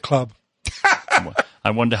 join the club.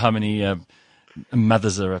 I wonder how many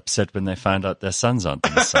mothers are upset when they find out their sons aren't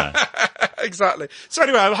the Messiah. Exactly. So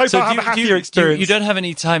anyway, I hope I have a happier experience. You don't have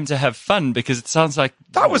any time to have fun because it sounds like...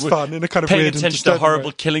 That was fun in a kind of weird and paying attention to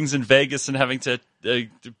horrible killings in Vegas and having to...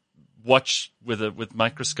 watch with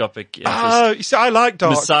microscopic you see, I like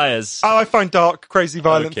dark messiahs. I find dark, crazy,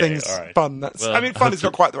 violent things fun. Fun is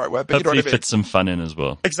not quite the right word, but you know what I mean. Fit some fun in as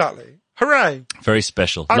well. Exactly. Hooray! Very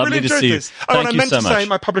special. I Lovely really enjoyed to see this. you. Thank and you I meant so to much. say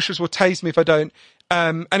my publishers will tase me if I don't.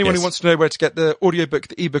 Anyone who wants to know where to get the audiobook,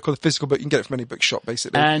 the ebook, or the physical book, you can get it from any bookshop,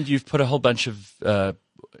 basically. And you've put a whole bunch of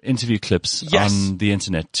interview clips on the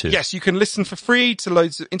internet too. Yes, you can listen for free to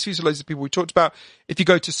loads of interviews with loads of people we talked about if you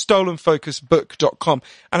go to stolenfocusbook.com.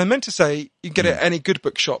 And I meant to say you can get it at any good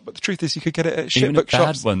bookshop, but the truth is you could get it at shit Even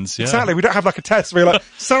bookshops. Bad ones, yeah. Exactly. We don't have like a test where you're like,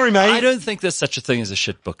 sorry, mate. I don't think there's such a thing as a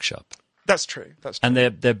shit bookshop. That's true. And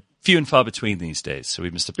they're few and far between these days, so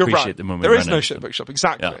we must appreciate them when we There run is no into shit them. bookshop.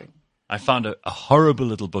 Exactly. Yeah. I found a horrible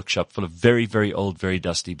little bookshop full of very, very old, very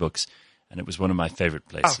dusty books, and it was one of my favorite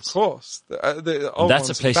places. Of course. The And old that's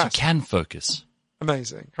a ones are place the you best. can focus.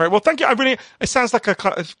 Amazing. All right. Well, thank you. It sounds like a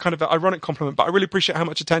kind of an ironic compliment, but I really appreciate how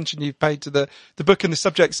much attention you've paid to the book and the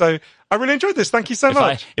subject. So I really enjoyed this. Thank you so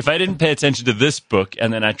much. If I didn't pay attention to this book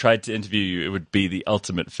and then I tried to interview you, it would be the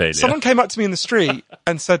ultimate failure. Someone came up to me in the street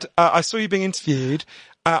and said, I saw you being interviewed.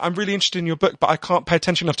 I'm really interested in your book, but I can't pay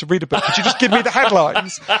attention enough to read a book. Could you just give me the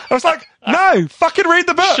headlines? I was like, no, fucking read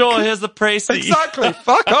the book. Sure, here's the précis. Exactly.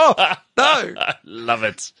 Fuck off. No. Love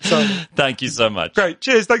it. So, thank you so much. Great.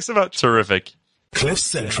 Cheers. Thanks so much. Terrific.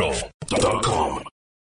 CliffCentral.com